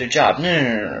so I can get a job.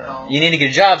 No. You need to get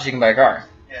a job so you can buy a car.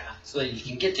 Yeah. So that you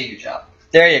can get to your job.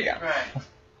 There you go. Right.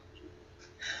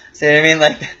 See what I mean?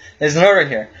 Like, there's an order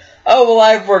here. Oh, well,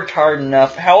 I've worked hard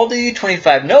enough. How old are you?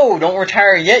 25. No, don't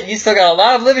retire yet. You still got a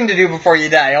lot of living to do before you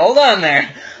die. Hold on there.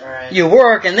 Right. You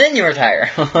work, and then you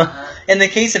retire. In the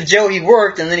case of Joe, he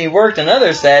worked, and then he worked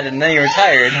another set, and then he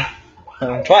retired.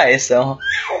 Twice, so...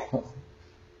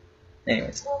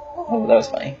 Anyways. Oh, that was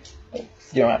funny.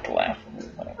 You don't have to laugh.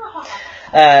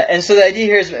 And so the idea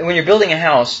here is when you're building a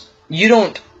house, you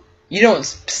don't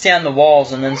stand the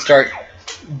walls and then start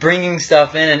bringing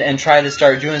stuff in and try to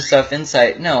start doing stuff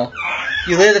inside. No.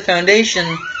 You lay the foundation,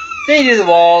 then you do the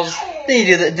walls, then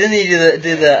you do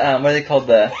the what are they called,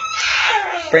 the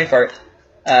brain fart.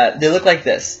 They look like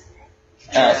this.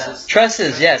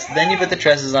 Trusses, yes. Then you put the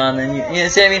trusses on. Then you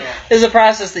see what I mean? There's a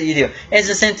process that you do. And it's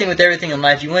the same thing with everything in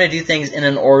life. You want to do things in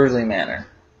an orderly manner,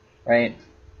 right?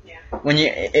 Yeah. When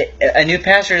a new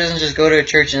pastor doesn't just go to a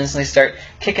church and instantly start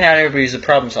kicking out everybody who's a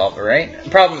problem solver, right?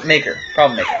 Problem maker,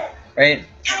 right?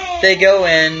 They go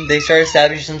in, they start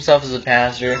establishing themselves as a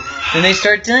pastor, then they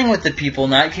start dealing with the people,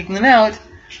 not kicking them out,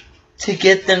 to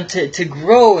get them to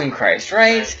grow in Christ,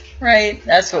 right? Right?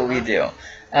 That's what we do.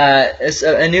 As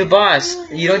a new boss,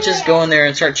 you don't just go in there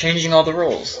and start changing all the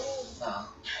rules.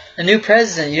 A new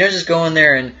president, you don't just go in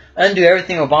there and undo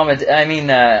everything Obama did. I mean,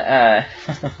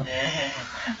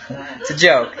 it's a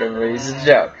joke, everybody. It's a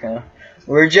joke. Huh?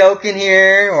 We're joking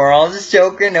here. We're all just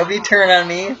joking. Nobody turn on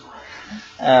me.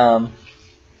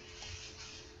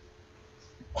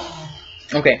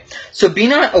 Okay, so be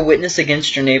not a witness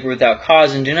against your neighbor without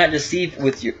cause, and do not deceive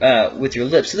with your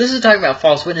lips. So this is talking about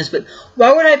false witness, but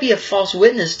why would I be a false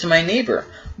witness to my neighbor?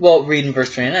 Well, read in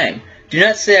verse 29. Do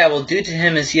not say, I will do to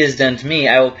him as he has done to me.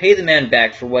 I will pay the man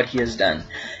back for what he has done.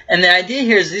 And the idea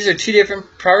here is these are two different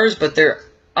proverbs, but they're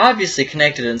obviously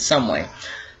connected in some way.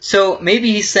 So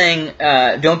maybe he's saying,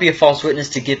 don't be a false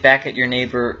witness to get back at your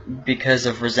neighbor because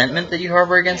of resentment that you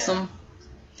harbor against them.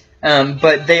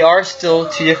 But they are still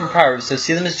two different proverbs. So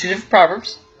see them as two different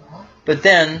proverbs, but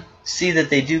then see that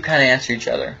they do kind of answer each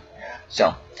other.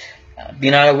 So, be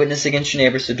not a witness against your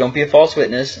neighbor. So don't be a false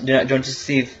witness. Don't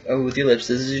deceive with your lips.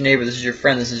 This is your neighbor. This is your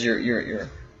friend. This is your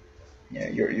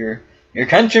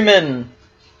countrymen,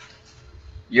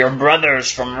 your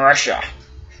brothers from Russia.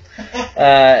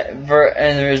 And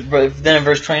then in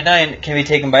verse 29, it can be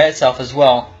taken by itself as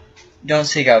well. Don't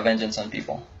seek out vengeance on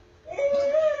people.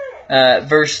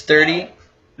 Verse 30,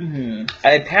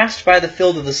 I passed by the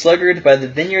field of the sluggard, by the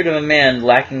vineyard of a man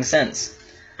lacking sense.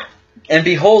 And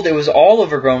behold, it was all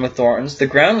overgrown with thorns, the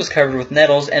ground was covered with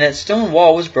nettles, and its stone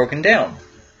wall was broken down.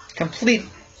 Complete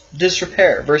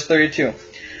disrepair. Verse 32.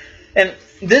 And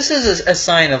this is a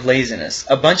sign of laziness.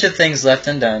 A bunch of things left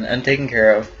undone, untaken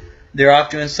care of. They're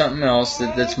off doing something else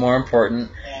that's more important.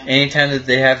 Anytime that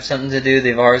they have something to do,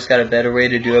 they've always got a better way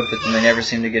to do it, but then they never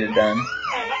seem to get it done.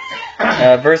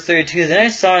 Verse 32, Then I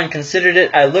saw and considered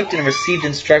it, I looked and received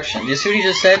instruction. Do you see what he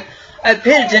just said? I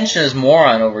paid attention to this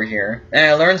moron over here, and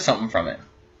I learned something from it.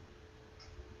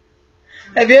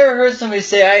 Have you ever heard somebody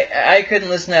say, I couldn't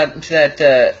listen to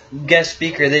that guest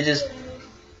speaker, they're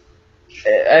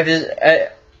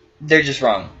just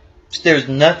wrong. There's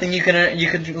nothing you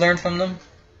could learn from them?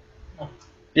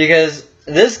 Because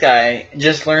this guy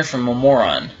just learned from a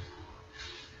moron.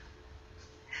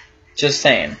 Just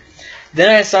saying. Then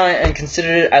I saw and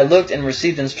considered it, I looked and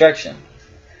received instruction.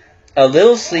 A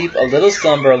little sleep, a little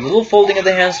slumber, a little folding of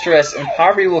the hands to rest, and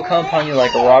poverty will come upon you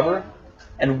like a robber,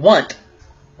 and want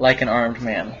like an armed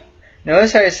man.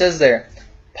 Notice how it says there,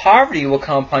 poverty will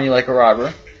come upon you like a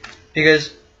robber,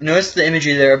 because notice the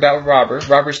imagery there about robber.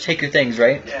 Robbers take your things,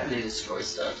 right? Yeah. They destroy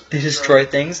stuff. They destroy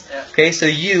things. Yeah. Okay, so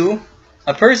you,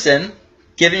 a person,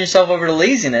 giving yourself over to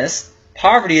laziness,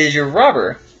 poverty is your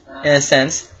robber, in a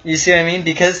sense. You see what I mean?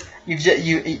 Because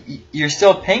you're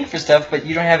still paying for stuff, but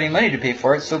you don't have any money to pay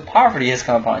for it, so poverty has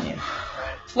come upon you.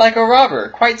 Like a robber,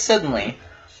 quite suddenly.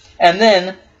 And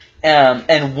then,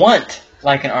 and want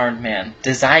like an armed man.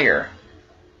 Desire.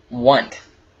 Want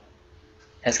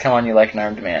has come on you like an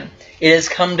armed man. It has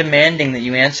come demanding that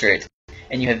you answer it,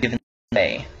 and you have given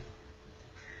way.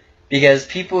 Because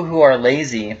people who are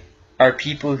lazy are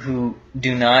people who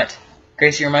do not...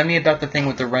 Gracie, remind me about the thing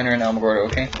with the runner in Alamogordo,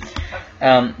 okay?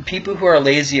 People who are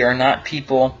lazy are not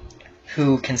people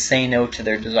who can say no to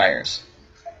their desires.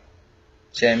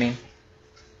 See what I mean?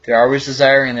 They're always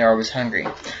desiring and they're always hungry.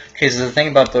 Okay, so the thing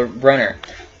about the runner.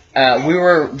 We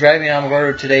were driving in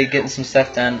Alamogordo today getting some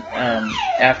stuff done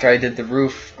after I did the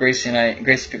roof. Gracie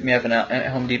picked me up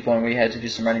at Home Depot and we had to do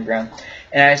some running around.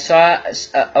 And I saw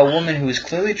a woman who was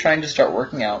clearly trying to start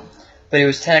working out, but it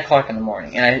was 10 o'clock in the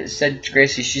morning. And I said to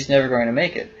Gracie, she's never going to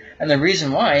make it. And the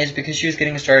reason why is because she was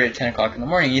getting started at 10 o'clock in the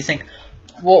morning. You think,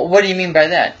 well, what do you mean by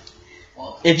that?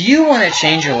 If you want to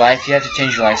change your life, you have to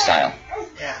change your lifestyle.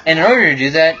 Yeah. And in order to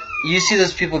do that, you see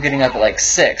those people getting up at like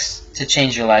 6 to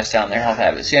change your lifestyle and their health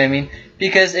habits. You know what I mean?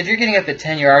 Because if you're getting up at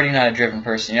 10, you're already not a driven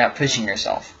person. You're not pushing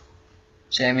yourself.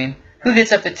 See what I mean? Who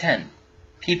gets up at 10?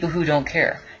 People who don't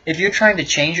care. If you're trying to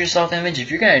change your self-image,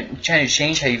 if you're trying to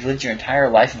change how you've lived your entire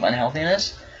life of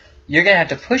unhealthiness, you're going to have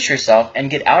to push yourself and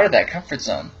get out of that comfort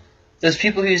zone. Those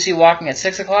people who you see walking at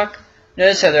 6 o'clock,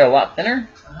 notice how they're a lot thinner?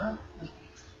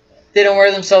 They don't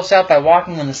wear themselves out by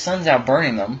walking when the sun's out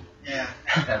burning them. Yeah.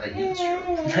 Have a heat stroke.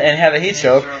 and have a heat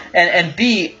stroke. And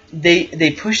B,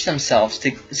 they push themselves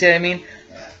to, see what I mean?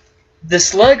 Yeah. The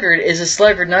sluggard is a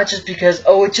sluggard not just because,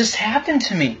 oh, it just happened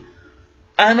to me.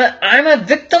 I'm a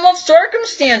victim of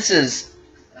circumstances.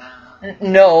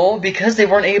 No, because they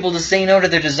weren't able to say no to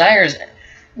their desires.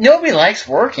 Nobody likes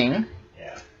working.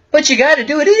 Yeah. But you got to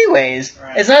do it anyways.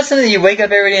 Right. It's not something that you wake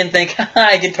up every day and think,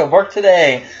 I get to work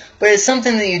today. But it's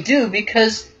something that you do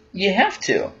because you have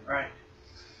to. Right.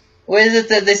 What is it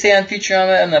that they say on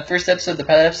Futurama in the first episode, the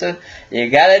pilot episode? You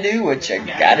gotta do what you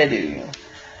gotta do.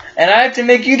 And I have to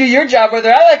make you do your job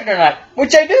whether I like it or not.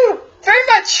 Which I do. Very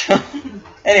much.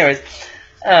 Anyways.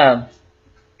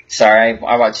 Sorry,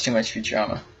 I watch too much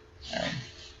Futurama.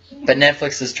 But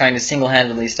Netflix is trying to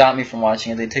single-handedly stop me from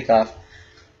watching it. They took off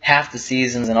half the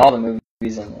seasons and all the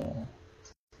movies, and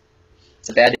it's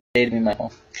a bad day to be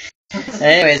Michael.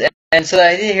 Anyways, and so the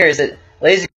idea here is that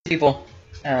lazy people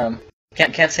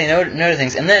can't say no to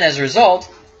things, and then as a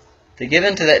result, they give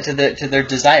in to their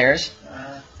desires.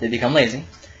 They become lazy,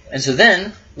 and so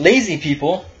then lazy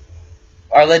people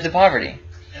are led to poverty.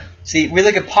 See, we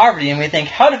look at poverty and we think,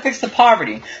 how to fix the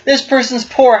poverty? This person's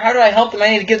poor. How do I help them? I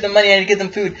need to give them money. I need to give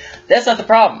them food. That's not the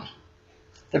problem.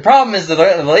 The problem is the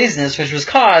laziness, which was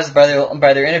caused by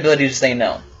their inability to say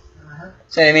no.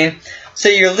 See what I mean? So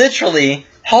you're literally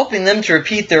helping them to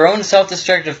repeat their own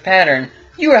self-destructive pattern.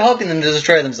 You are helping them to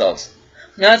destroy themselves.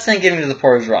 I'm not saying giving to the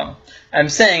poor is wrong. I'm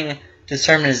saying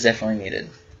discernment is definitely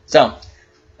needed. So,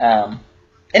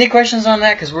 any questions on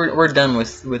that? Because we're done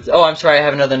with. Oh, I'm sorry. I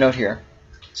have another note here.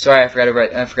 Sorry, I forgot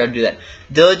to do that.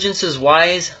 Diligence is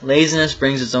wise. Laziness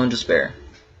brings its own despair.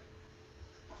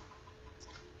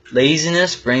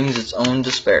 Laziness brings its own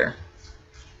despair.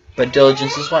 But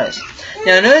diligence is wise.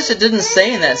 Now, notice it didn't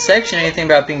say in that section anything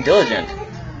about being diligent.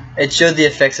 It showed the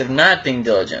effects of not being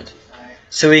diligent.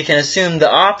 So we can assume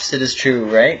the opposite is true,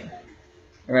 right?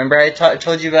 Remember I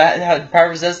told you about how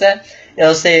Proverbs does that?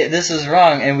 It'll say this is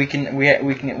wrong, and we can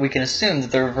assume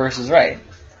that the reverse is right.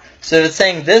 So if it's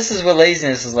saying this is what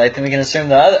laziness is like, then we can assume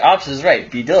the other opposite is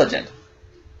right. Be diligent.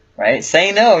 Right?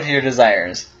 Say no to your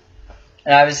desires.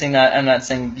 And obviously I'm not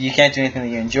saying you can't do anything that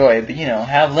you enjoy, but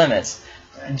have limits.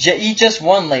 Eat just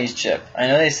one Lay's chip. I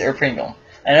know they say, or Pringle.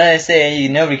 I know they say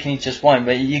nobody can eat just one,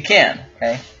 but you can.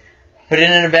 Okay? Put it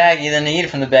in a baggie, then eat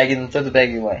it from the baggie, then throw the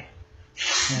baggie away.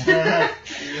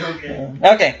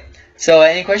 Okay. So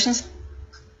any questions?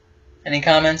 Any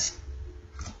comments?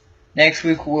 Next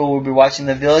week we'll be watching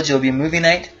The Village. It'll be a movie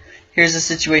night. Here's the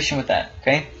situation with that,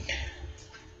 okay?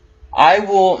 I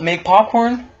will make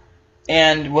popcorn,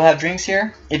 and we'll have drinks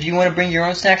here. If you want to bring your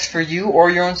own snacks for you or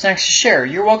your own snacks to share,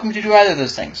 you're welcome to do either of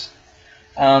those things.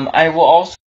 I will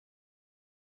also